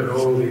work on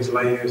all these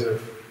layers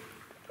of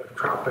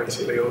crap,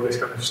 basically, all this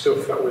kind of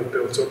stuff that we've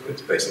built up.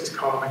 It's basically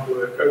karmic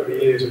work. Over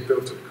the years, we've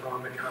built up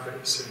karmic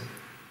habits. And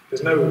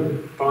there's no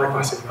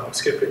bypassing that or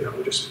skipping that.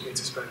 We just need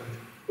to spend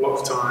a lot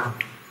of time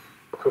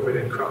covered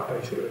in crap,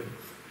 basically.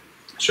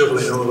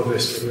 Shoveling all of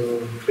this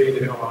manure and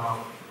cleaning it all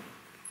out.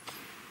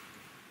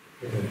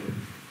 Yeah.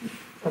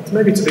 And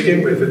maybe to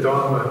begin with, the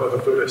Dharma or the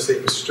Buddha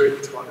seems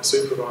strict, like the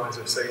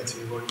supervisor saying to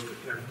you, well,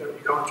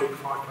 you can't drink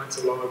 5 pints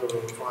of lager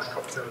or 5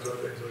 cocktails, or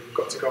you've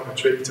got to go on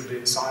retreat and be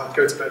in silence,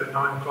 go to bed at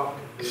 9 o'clock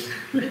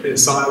and be in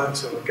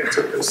silence, or get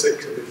up at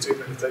 6 and do 2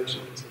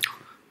 meditations and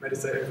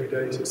meditate every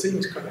day. So it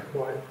seems kind of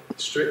quite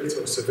strict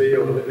or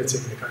severe or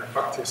limiting the kind of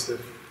practice of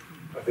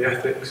the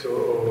ethics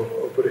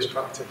or Buddhist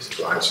practice.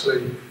 But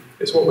actually,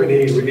 it's what we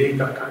need. We need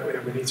that kind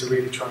of, we need to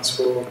really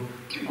transform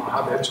our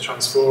habits,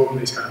 transform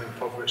these kind of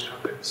impoverished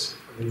habits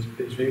and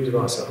these views of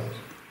ourselves.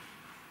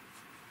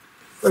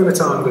 Over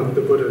time,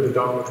 the Buddha, the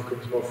Dharma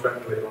becomes more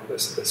friendly, like the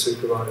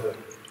supervisor.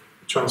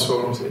 It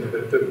transforms, the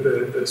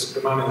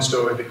man in the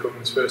story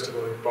becomes, first of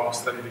all, his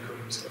boss, then he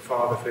becomes a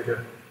father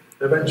figure,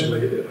 and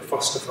eventually a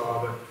foster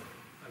father,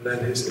 and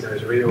then his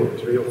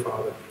real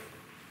father.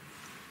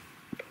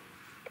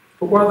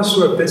 But whilst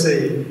we're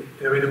busy,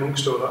 in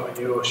amongst all that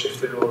manure,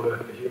 shifting all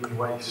the human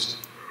waste,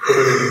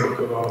 covering the muck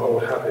of our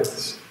old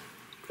habits,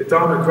 the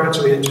Dharma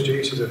gradually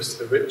introduces us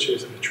to the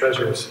riches and the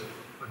treasures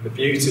and the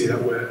beauty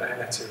that we're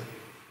heir to.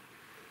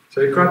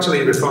 So it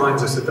gradually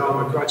refines us, the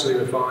Dharma gradually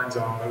refines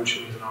our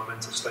emotions and our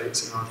mental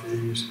states and our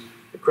views.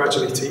 It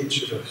gradually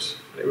teaches us,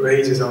 and it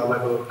raises our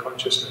level of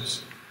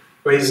consciousness,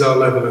 raises our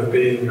level of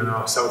being and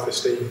our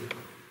self-esteem.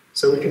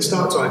 So we can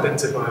start to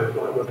identify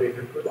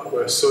like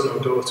we're a son or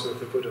daughter of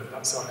the Buddha.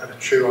 That's our kind of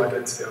true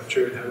identity, our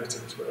true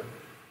inheritance.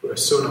 We're a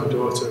son or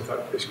daughter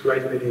of this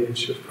great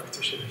lineage of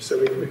practitioners. So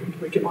we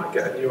might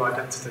get a new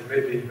identity,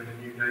 maybe even a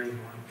new name,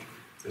 like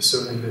the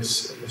son in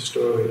this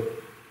story.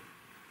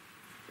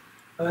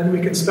 And then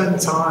we can spend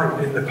time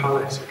in the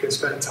palace. We can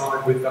spend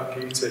time with that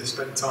beauty,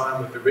 spend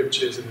time with the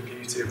riches and the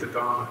beauty of the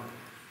Dharma.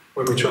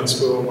 When we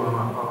transform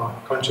our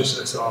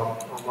consciousness, our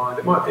mind,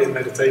 it might be in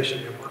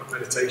meditation.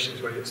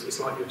 Meditations where it's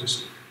like you're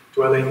just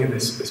dwelling in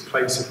this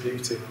place of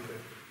beauty, like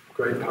a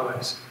great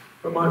palace.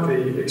 Or it might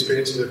be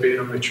experiences of being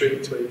on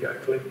retreat where you get a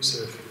glimpse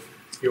of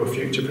your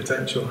future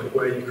potential, like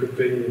where you could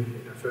be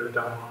further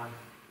down the line.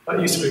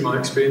 That used to be my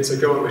experience. I'd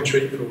go on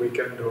retreat for a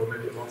weekend or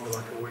maybe longer,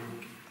 like a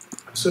week,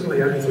 and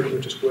suddenly everything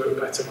would just work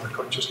better. My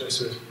consciousness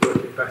was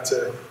working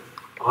better.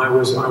 I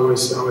was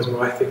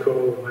more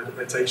ethical. My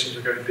meditations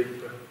were going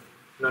deeper.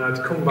 And then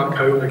I'd come back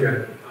home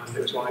again, and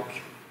it was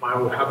like my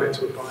old habits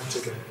would bite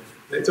again.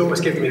 And it's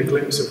almost given me a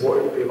glimpse of what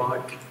it would be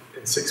like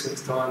in 6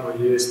 months' time or a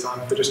year's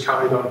time. If I just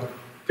carried on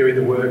doing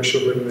the work,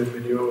 shoveling the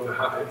manure, the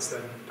habits,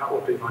 then that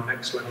would be my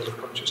next level of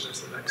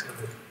consciousness, the next kind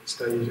of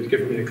stage. It's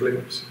given me a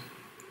glimpse.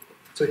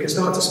 So you can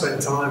start to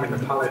spend time in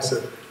the palace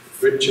of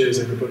riches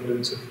and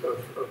abundance of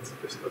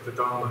the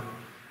Dharma.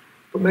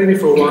 But maybe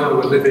for a while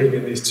we're living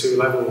in these two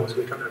levels.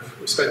 We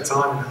spend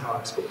time in the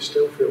palace, but we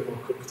still feel more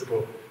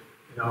comfortable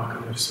in our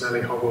kind of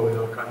smelly hovel, in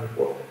our kind of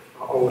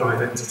our old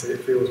identity.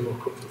 It feels more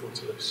comfortable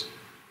to us.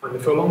 And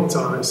for a long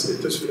time,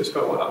 it's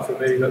felt like that for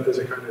me, that there's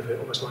a kind of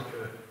almost like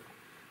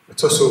a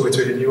tussle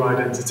between a new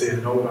identity and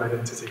an old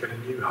identity, kind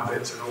of new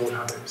habits and old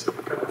habits.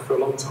 And kind of for a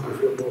long time, I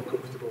feel more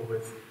comfortable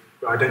with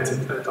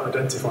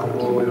identifying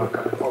more with our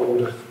kind of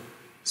older,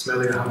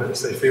 smellier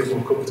habits. They feel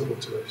more comfortable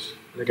to us.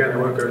 And again, I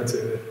won't go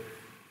into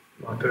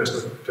my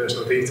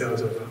personal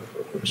details of that.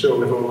 I'm sure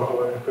we've all got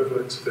our own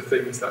equivalents of the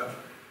things that,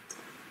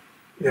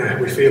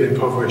 we feel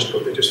impoverished,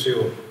 but they just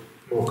feel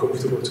more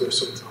comfortable to us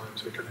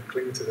sometimes. We kind of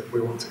cling to them.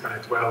 We want to kind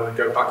of dwell and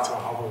go back to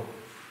our hovel.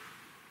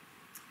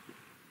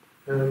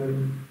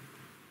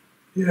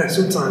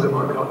 Sometimes it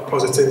might be like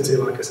positivity,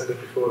 like I said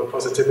before, the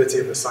positivity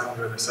of the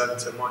Sangha and the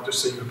centre might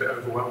just seem a bit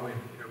overwhelming.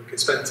 We can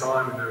spend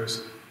time in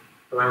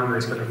around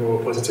those kind of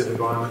more positive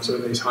environments or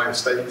in these higher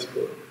states,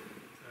 but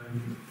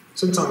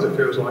sometimes it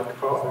feels like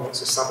part of me wants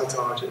to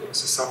sabotage it. It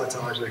wants to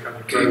sabotage the kind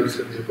of growth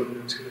and the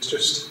abundance,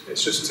 because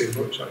it's just too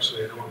much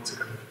actually, and I want to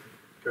kind of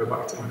go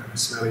back to my kind of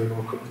smelly,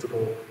 more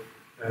comfortable,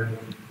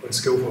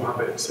 unskillful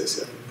habits.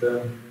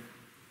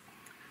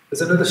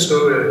 There's another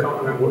story, I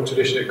can't remember what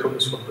tradition it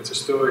comes from, but it's a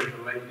story of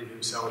a lady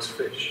who sells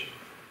fish.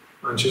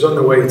 And she was on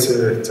the way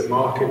to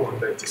market one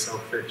day to sell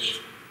fish.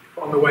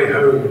 But on the way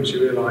home, she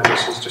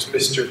realised she's just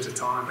misjudged the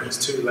time, and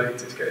it's too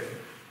late, it's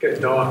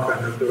getting darker,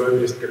 and the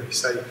road isn't going to be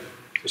safe.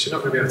 So she's not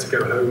going to be able to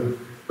go home,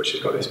 but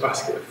she's got this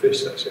basket of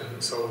fish that she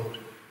hasn't sold.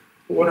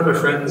 But one of her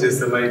friends is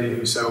the lady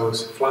who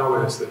sells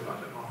flowers at the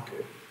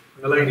market.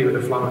 And the lady with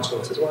the flower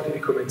store says, "Why don't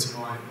you come into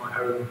my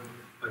home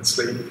and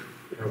sleep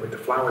with the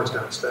flowers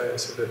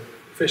downstairs?" So the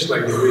fish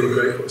lady is really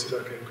grateful. Says,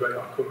 "Okay, great,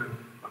 I'll come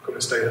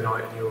and stay the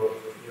night in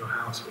your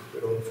house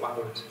with all the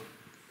flowers."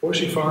 What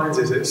she finds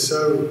is the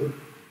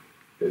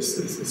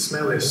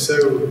smell is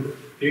so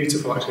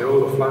beautiful actually,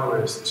 all the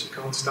flowers, that she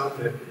can't stand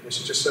it.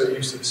 She's just so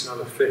used to the smell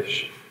of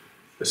fish.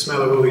 The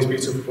smell of all these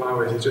beautiful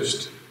flowers it's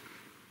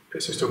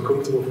just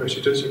uncomfortable for her.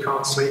 She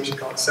can't sleep, she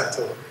can't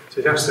settle.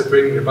 So she has to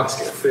bring the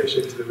basket of fish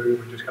into the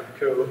room and just kind of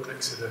curl up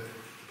next to the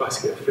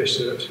basket of fish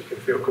so that she can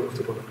feel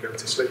comfortable and go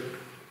to sleep.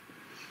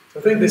 So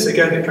I think this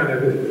again,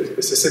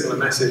 it's a similar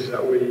message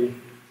that we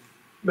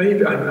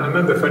maybe. I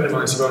remember a friend of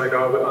mine, Bodhinaga,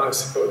 I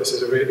thought this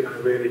is a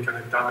really kind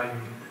of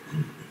damning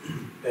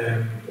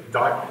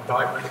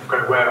indictment of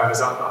kind of where I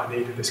was at, that I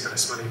needed this kind of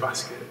smelly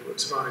basket. But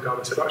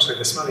Bodhinaga said actually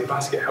the smelly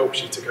basket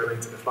helps you to go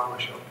into the flower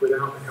shop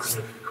without the kind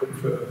of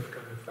comfort of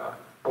kind of that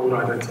old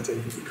identity.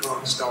 You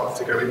can't start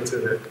to go into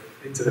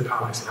the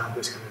palace and have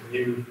this kind of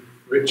new,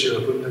 richer,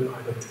 abundant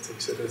identity.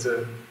 So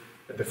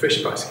the fish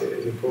basket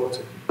is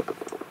important,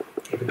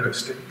 even though it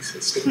stinks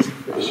of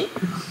fish.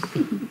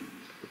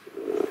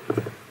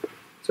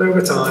 So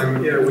over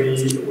time,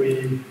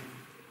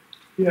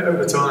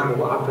 over time,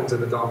 what happens in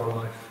the Dharma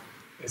life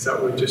is that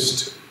we can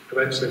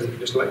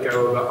just let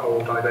go of that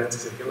old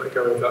identity, we can let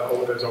go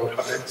of those old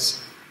habits.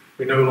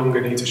 We no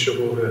longer need to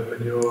shovel the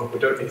manure, we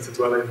don't need to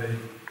dwell in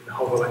the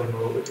hovel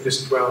anymore, we can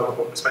just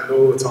spend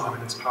all the time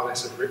in this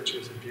palace of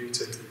riches and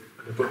beauty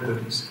and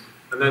abundance.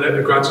 And then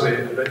gradually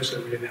and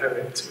eventually we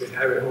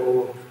inherit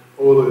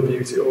all of the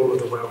beauty, all of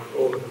the wealth,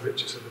 all of the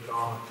riches of the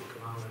Dharma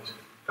become ours.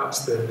 That's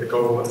the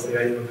goal, that's the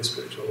aim of the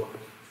spiritual life.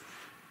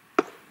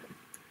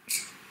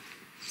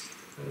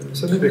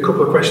 So maybe a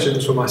couple of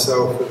questions for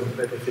myself and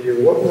maybe for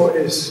you. What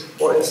is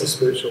the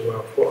spiritual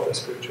wealth? What are the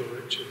spiritual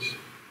riches?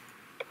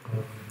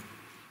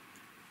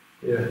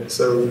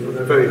 So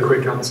a very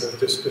quick answer.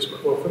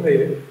 Well, for me,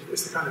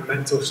 it's the kind of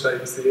mental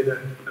states, the inner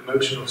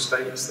emotional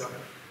states that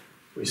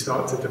we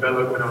start to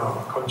develop when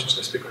our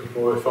consciousness becomes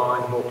more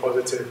refined, more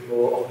positive,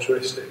 more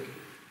altruistic.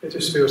 It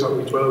just feels like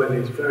we dwell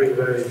in these very,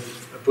 very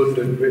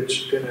abundant,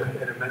 rich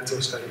inner mental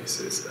states.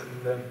 It's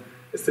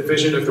the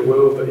vision of the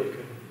world that you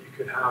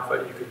can have,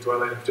 that you can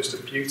dwell in, just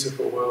a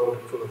beautiful world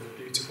full of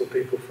beautiful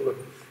people, full of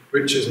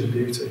riches and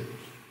beauty,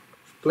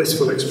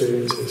 blissful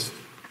experiences.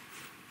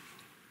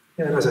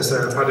 Yeah, and as I say,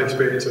 I've had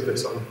experience of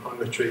this on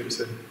retreats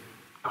and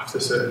after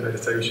certain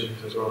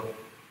meditations as well.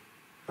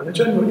 And a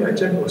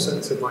general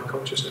sense of my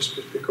consciousness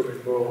just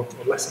becoming more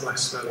or less and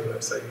less smelly,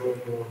 let's say, more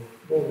and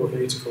more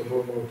beautiful,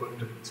 more and more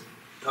abundant.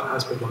 That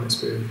has been my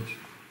experience.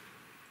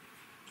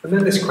 And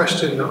then this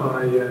question that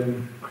I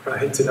kind of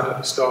hinted at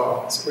the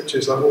start, which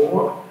is like,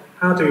 well,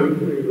 how do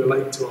we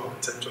relate to our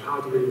potential?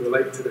 How do we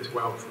relate to this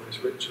wealth and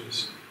this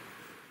riches?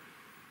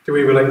 Do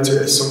we relate to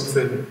it as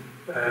something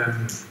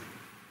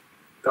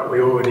that we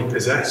already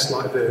possess,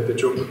 like the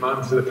drunk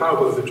man? So the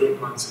parable of the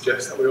drunk man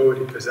suggests that we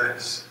already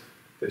possess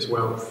this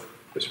wealth,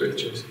 this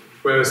riches.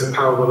 Whereas the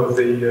parable of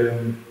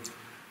the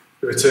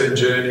return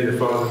journey, the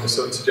father and the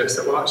son, suggests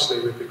that, well,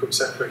 actually we've become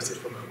separated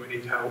from it. We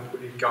need help,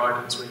 we need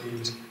guidance, we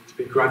need to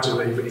be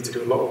we need to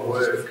do a lot of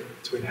work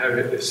to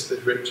inherit this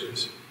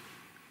riches.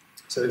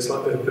 So it's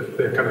like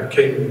the kind of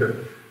king, the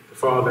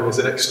father is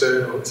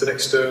it's an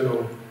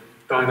external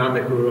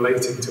dynamic we're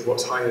relating to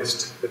what's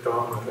highest, the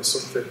Dharma. There's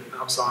something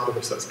outside of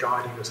us that's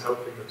guiding us,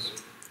 helping us.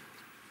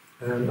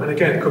 And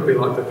again, it could be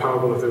like the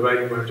parable of the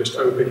rain, where we're just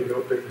opening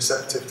up, being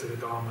receptive to the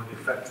Dharma and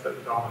the effect that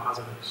the Dharma has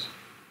on us.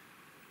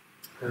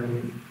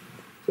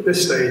 At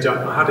this stage,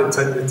 I had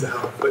intended to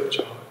have a flip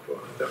chart, but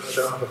I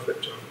don't have a flip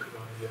chart because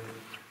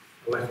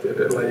I left it a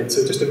bit late.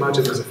 So just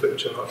imagine there's a flip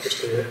chart just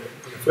here.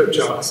 And the flip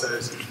chart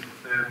says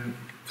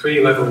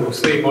 3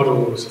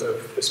 models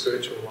of the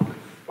spiritual life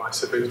by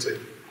Subhuti.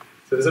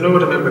 So there's an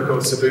order member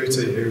called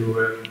Subhuti who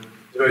is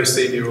a very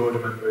senior order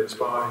member,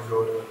 inspiring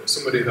order member,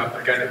 somebody that,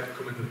 again, it could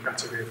come into the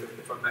category of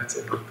if I met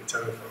him, I'd be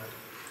terrified.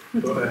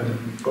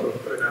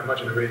 But I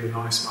imagine a really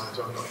nice man as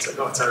well,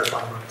 not a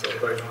terrifying man, but a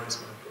very nice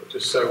man, but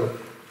just so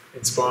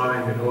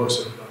inspiring and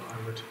awesome that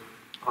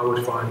I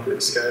would find it a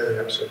bit scary,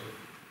 actually.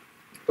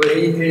 But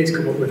he's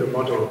come up with a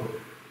model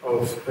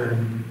of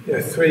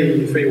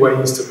 3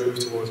 ways to move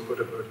towards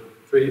Buddhahood,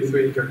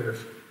 three kind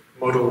of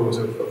models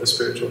of the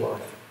spiritual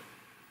life.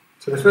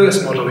 So the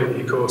first model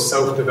he calls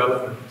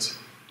self-development,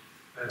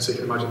 and so you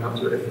can imagine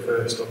that's written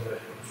first on the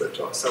flip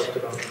chart,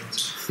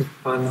 self-development.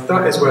 And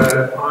that is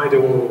where I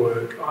do all the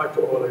work, I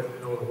put all in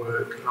all the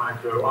work, and I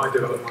grow, I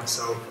develop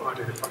myself, I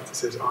do the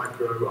practices, I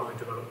grow, I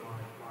develop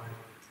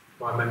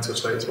my mental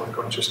states, my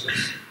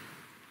consciousness.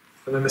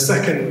 And then the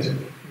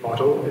second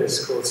model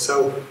is called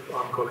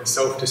I'm calling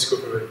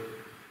self-discovery,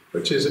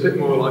 which is a bit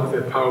more like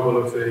the parable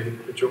of the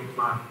drunk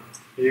man.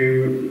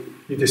 You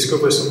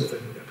discover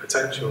something, a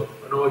potential,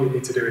 and all you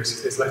need to do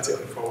is let it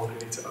unfold. You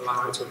need to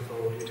allow it to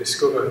unfold. You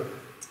discover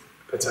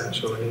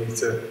potential, and you need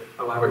to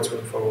allow it to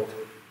unfold.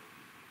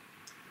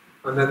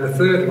 And then the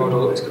third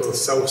model is called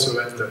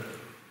self-surrender,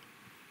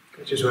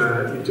 which is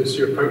where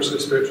you approach the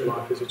spiritual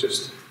life as you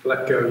just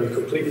let go, you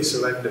completely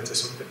surrender to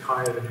something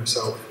higher than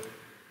yourself,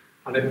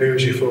 and it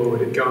moves you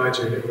forward, it guides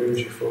you, and it moves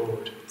you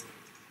forward.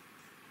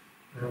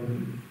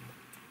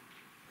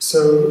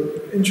 So,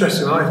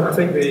 interestingly, I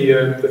think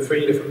the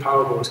 3 different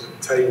parables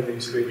contain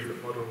these 3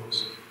 different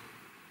models.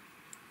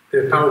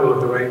 The parable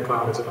of the rain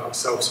cloud is about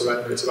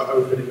self-surrender, it's about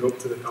opening up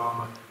to the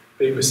Dharma,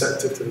 being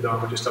receptive to the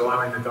Dharma, just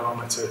allowing the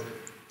Dharma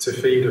to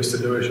feed us, to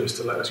nourish us,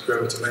 to let us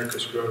grow, to make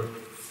us grow.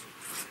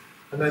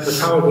 And then the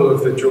parable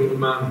of the drunk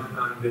man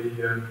and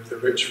the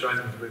rich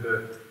friend with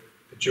the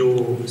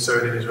jewel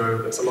sewn in his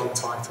robe, that's a long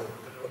title,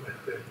 I don't know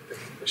what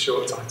a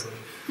short title.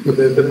 But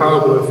the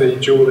parable of the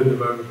jewel in the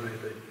robe,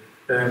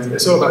 maybe.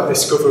 It's all about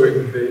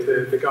discovering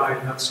the guy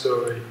in that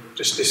story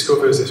just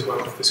discovers this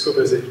wealth,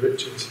 discovers these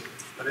riches.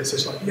 And it's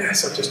just like,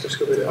 yes, I've just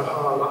discovered it.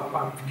 Oh,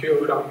 I'm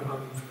cured,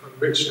 I'm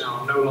rich now,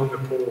 I'm no longer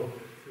poor.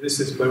 This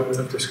is the moment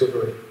of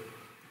discovery.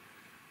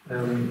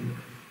 And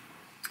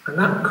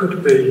that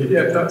could be,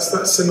 yeah,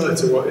 that's similar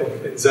to what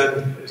in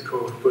Zen is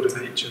called Buddha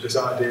nature, this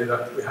idea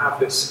that we have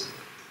this,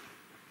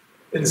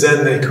 in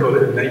Zen they call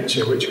it a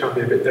nature, which can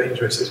be a bit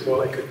dangerous. It's more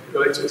like,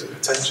 relate to it as a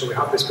potential. We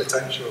have this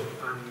potential,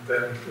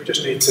 and we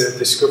just need to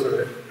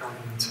discover it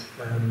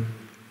and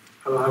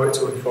allow it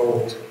to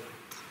unfold.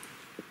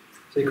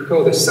 So you could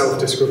call this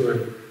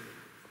self-discovery.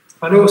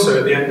 And also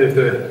at the end of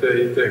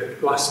the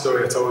last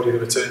story I told you, the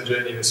return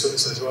journey, the son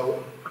says,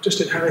 well, I just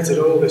inherited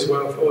all this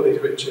wealth, all these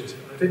riches,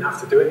 and I didn't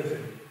have to do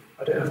anything.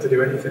 I didn't have to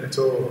do anything at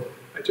all.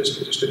 I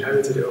just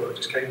inherited it all, it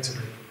just came to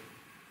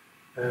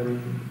me.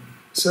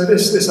 So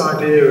this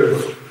idea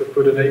of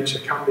Buddha nature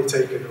can be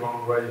taken the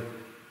wrong way.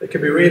 It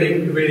can be a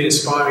really, really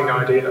inspiring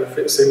idea that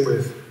fits in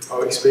with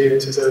our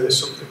experiences. There's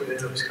something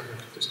within us kind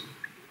of just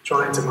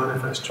trying to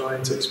manifest,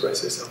 trying to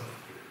express itself.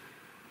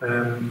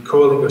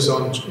 Calling us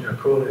on,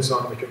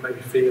 we can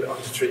maybe feel it on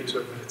retreats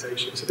or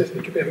meditation. So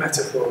it can be a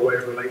metaphor, a way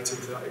of relating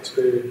to that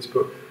experience,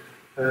 but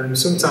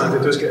sometimes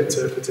it does get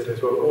interpreted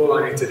as well. All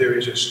I need to do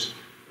is just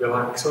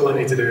relax. All I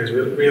need to do is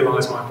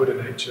realise my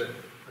Buddha nature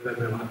and then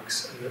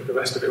relax, and the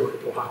rest of it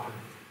will happen.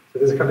 So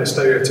there's a kind of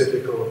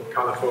stereotypical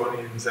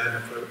Californian Zen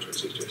approach,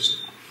 which is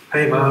just,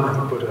 hey man,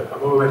 I'm a Buddha,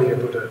 I'm already a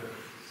Buddha.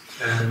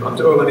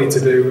 All I need to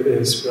do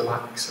is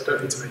relax. I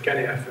don't need to make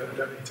any effort, I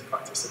don't need to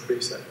practice the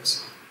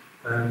precepts.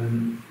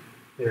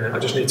 I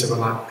just need to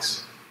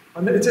relax.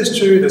 And it is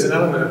true, there's an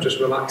element of just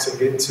relaxing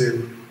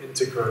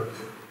into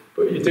growth.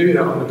 But you do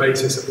that on the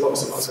basis of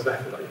lots and lots of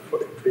effort that you've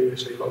put in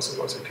previously, lots and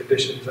lots of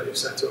conditions that you've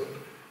set up.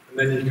 And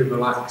then you can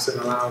relax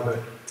and allow the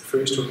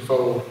fruits to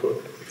unfold. But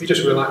if you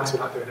just relax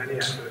without doing any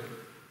effort,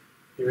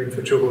 you're in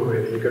for trouble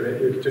really.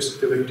 You're just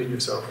deluding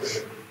yourself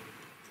really.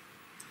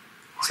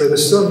 So the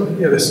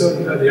son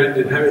at the end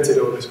inherited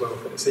all this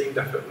wealth and it seemed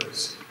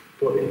effortless.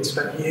 But he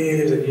spent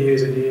years and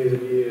years and years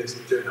and years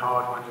doing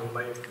hard manual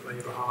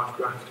labour, hard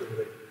graft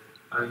really.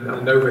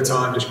 And over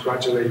time just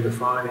gradually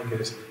refining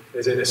his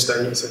inner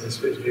states and his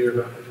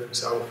view of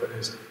himself and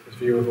his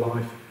view of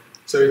life.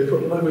 So he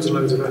put loads and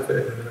loads of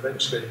effort in and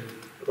eventually,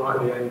 right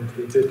at the end,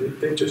 he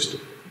did just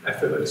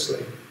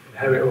effortlessly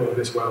inherit all of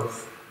this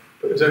wealth.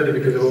 But it was only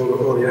because of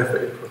all the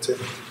effort he put in.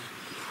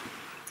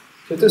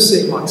 So it does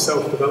seem like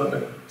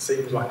self-development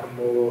seems like a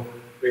more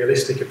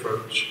realistic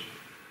approach.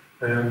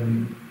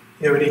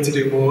 We need to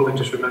do more than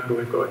just remember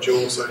we've got a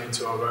jewel sewn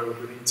into our robe.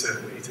 We need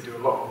to do a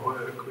lot of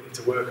work. We need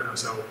to work on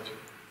ourselves.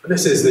 And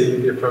this is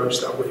the approach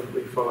that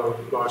we follow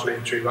largely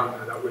in True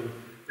Ratna, that we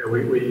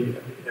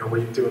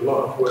do a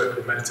lot of work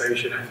with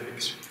meditation,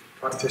 ethics,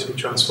 practice, we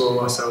transform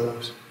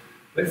ourselves.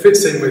 And it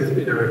fits in with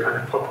a kind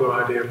of popular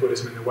idea of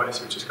Buddhism in the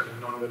West, which is kind of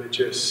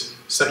non-religious,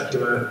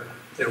 secular.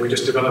 We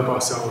just develop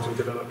ourselves, we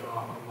develop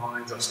our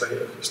minds, our state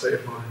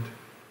of mind.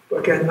 But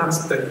again,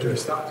 that's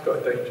dangerous. That's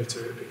got a danger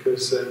to it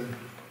because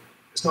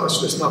that's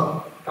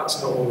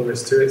not all there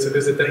is to it. So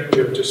there's a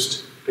danger of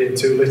just being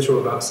too literal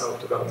about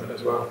self-development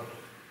as well.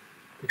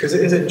 Because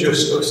it isn't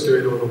just us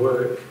doing all the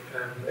work,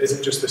 it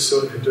isn't just the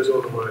son who does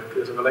all the work,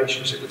 there's a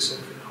relationship with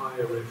something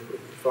higher, with the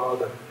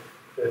Father.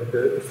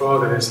 The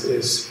Father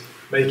is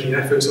making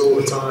efforts all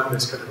the time,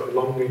 there's kind of a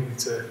longing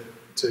to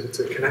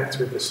connect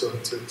with the son,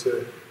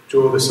 to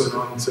draw the son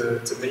on,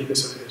 to meet the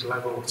son at his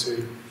level,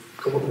 to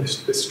come up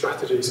with this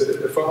strategy, so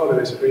that the Father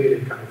is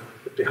really kind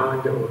of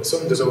behind it all. The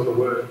son does all the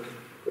work,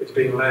 but he's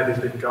being led, he's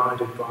being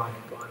guided by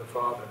the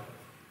Father.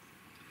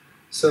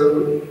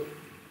 So,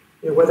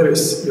 whether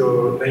it's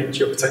your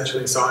nature, your potential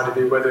inside of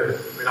you,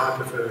 I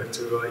prefer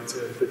to relate to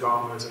the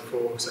Dharma as a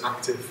force, an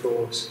active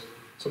force,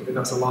 something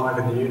that's alive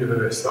in the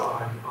universe that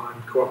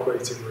I'm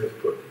cooperating with.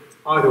 But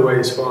either way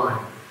is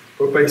fine.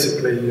 But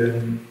basically,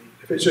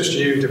 if it's just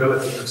you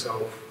developing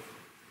yourself,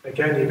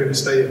 again, you're going to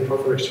stay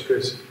impoverished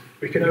because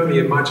we can only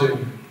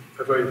imagine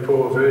a very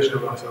poor version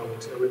of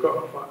ourselves. We've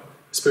got quite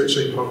a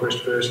spiritually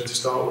impoverished version to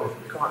start with.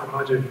 We can't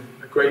imagine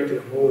a great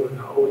deal more than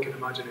that. All we can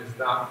imagine is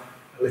that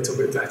a little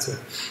bit better.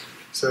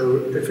 So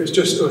if it's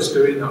just us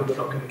doing that, we're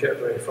not going to get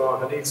very far.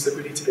 We need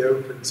to be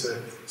open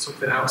to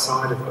something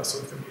outside of that,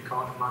 something we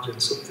can't imagine,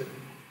 something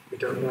we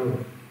don't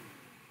know.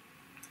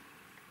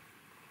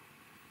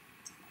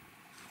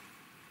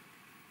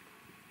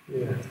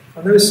 Yeah,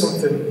 and there is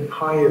something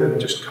higher than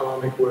just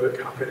karmic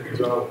work happening as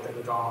well in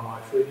the Dharma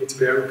life. We need to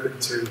be open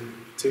to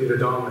the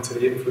Dharma, to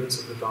the influence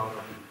of the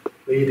Dharma,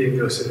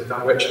 leading us in the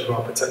direction of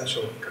our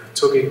potential, kind of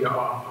tugging at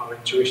our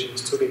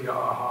intuitions, tugging at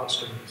our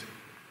heartstrings.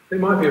 It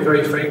might be a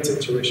very faint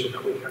intuition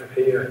that we kind of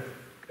hear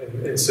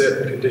in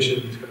certain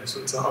conditions, kind of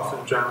sometimes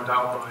often drowned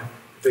out by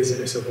the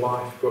busyness of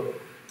life. But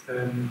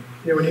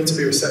we need to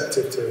be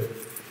receptive to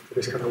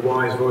this kind of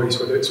wise voice,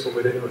 whether it's from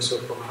within us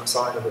or from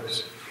outside of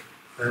us.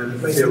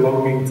 Maybe a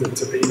longing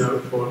to be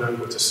more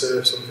noble, to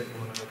serve something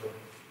more noble.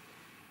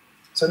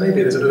 So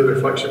maybe there's another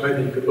reflection.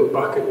 Maybe you could look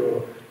back at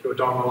your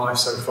Dharma life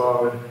so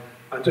far,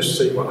 and just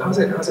see what has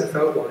it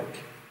felt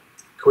like?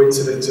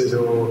 Coincidences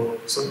or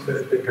something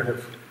that's been kind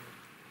of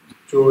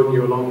drawing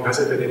you along? Has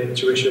it been an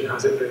intuition?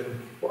 Has it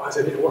been what has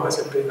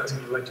it been that's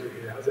kind of led you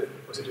here?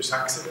 Was it just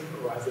accident,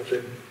 or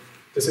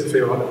does it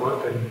feel like there might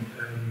have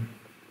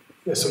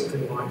been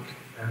something like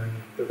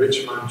the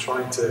rich man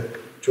trying to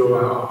draw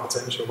out our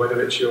potential,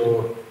 whether it's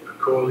your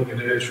calling,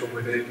 an urge from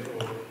within,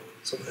 or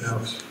something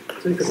else?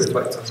 So you could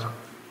reflect on that.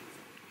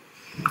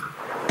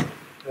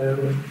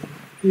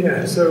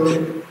 So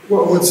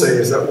what I would say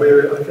is that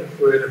I think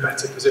we're in a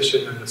better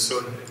position than the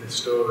sun in this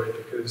story,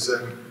 because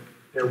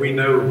we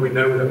know that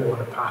we're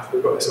on a path.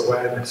 We've got this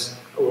awareness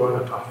that we're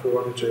on a path,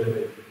 we're on a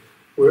journey.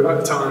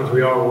 At times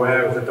we are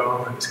aware of the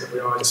Dharma, we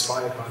are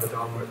inspired by the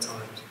Dharma at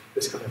times.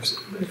 This kind of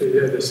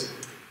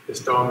this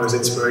Dharma is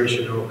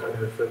inspiration, or kind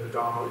of the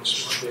Dharma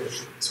which might be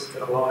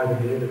something alive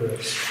in the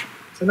universe.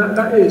 So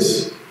that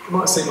is, it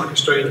might seem like a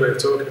strange way of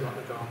talking about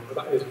the Dharma,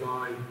 but that is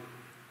my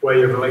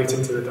way of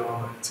relating to the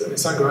Dharma.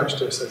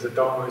 Sangha says the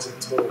Dharma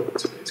isn't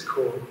taught, it's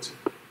caught.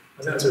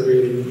 And that's a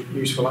really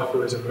useful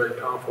aphorism, very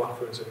powerful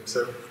aphorism.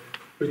 So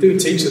we do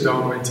teach the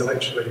Dharma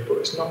intellectually, but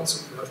it's not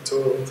something that's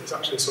taught, it's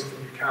actually something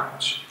you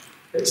catch.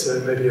 It's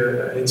maybe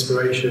an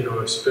inspiration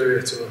or a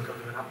spirit or kind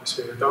of an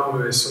atmosphere. The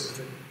Dharma is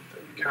something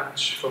that you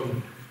catch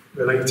from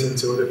relating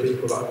to other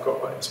people that have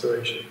got that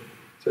inspiration.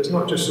 So it's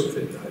not just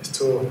something that is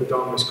taught, the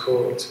Dharma is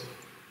caught.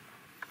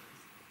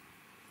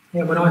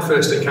 When I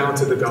first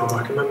encountered the Dharma,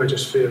 I can remember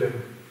just feeling,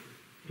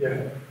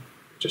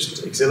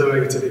 just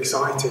exhilarated,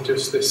 excited,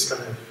 just this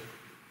kind of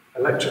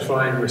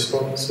electrifying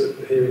response at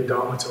hearing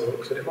Dharma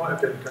talks. And it might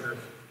have been kind of,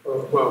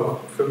 well,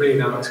 for me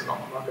now it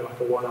might be like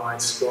a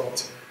one-eyed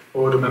squat.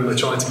 Or I remember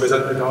trying to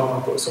present the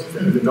Dharma, but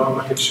something that the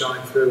Dharma can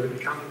shine through, and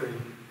it can be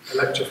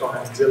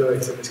electrifying,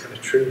 exhilarating, this kind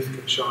of truth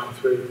can shine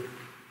through,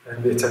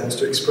 and the attempts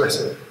to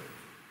express it.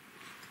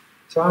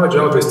 So our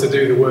job is to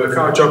do the work.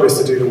 Our job is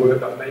to do the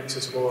work that makes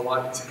us more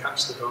likely to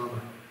catch the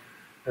Dharma,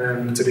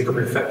 to become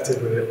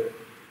effective with it.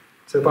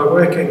 So by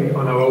working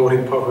on our old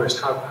impoverished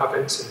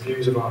habits and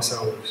views of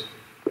ourselves,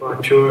 by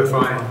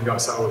purifying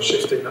ourselves,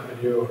 shifting that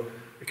manure,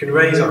 we can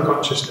raise our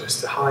consciousness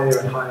to higher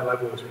and higher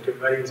levels. We can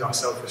raise our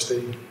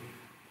self-esteem.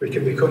 We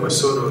can become a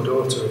son or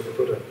daughter of the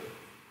Buddha.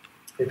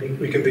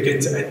 We can begin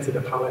to enter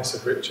the palace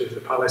of riches,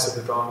 the palace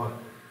of the Dharma,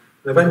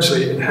 and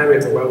eventually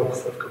inherit a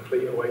wealth of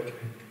complete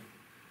awakening,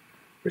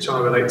 which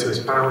I relate to as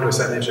boundless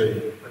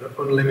energy, an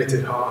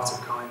unlimited heart of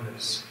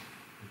kindness,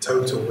 and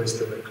total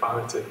wisdom and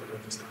clarity and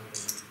understanding.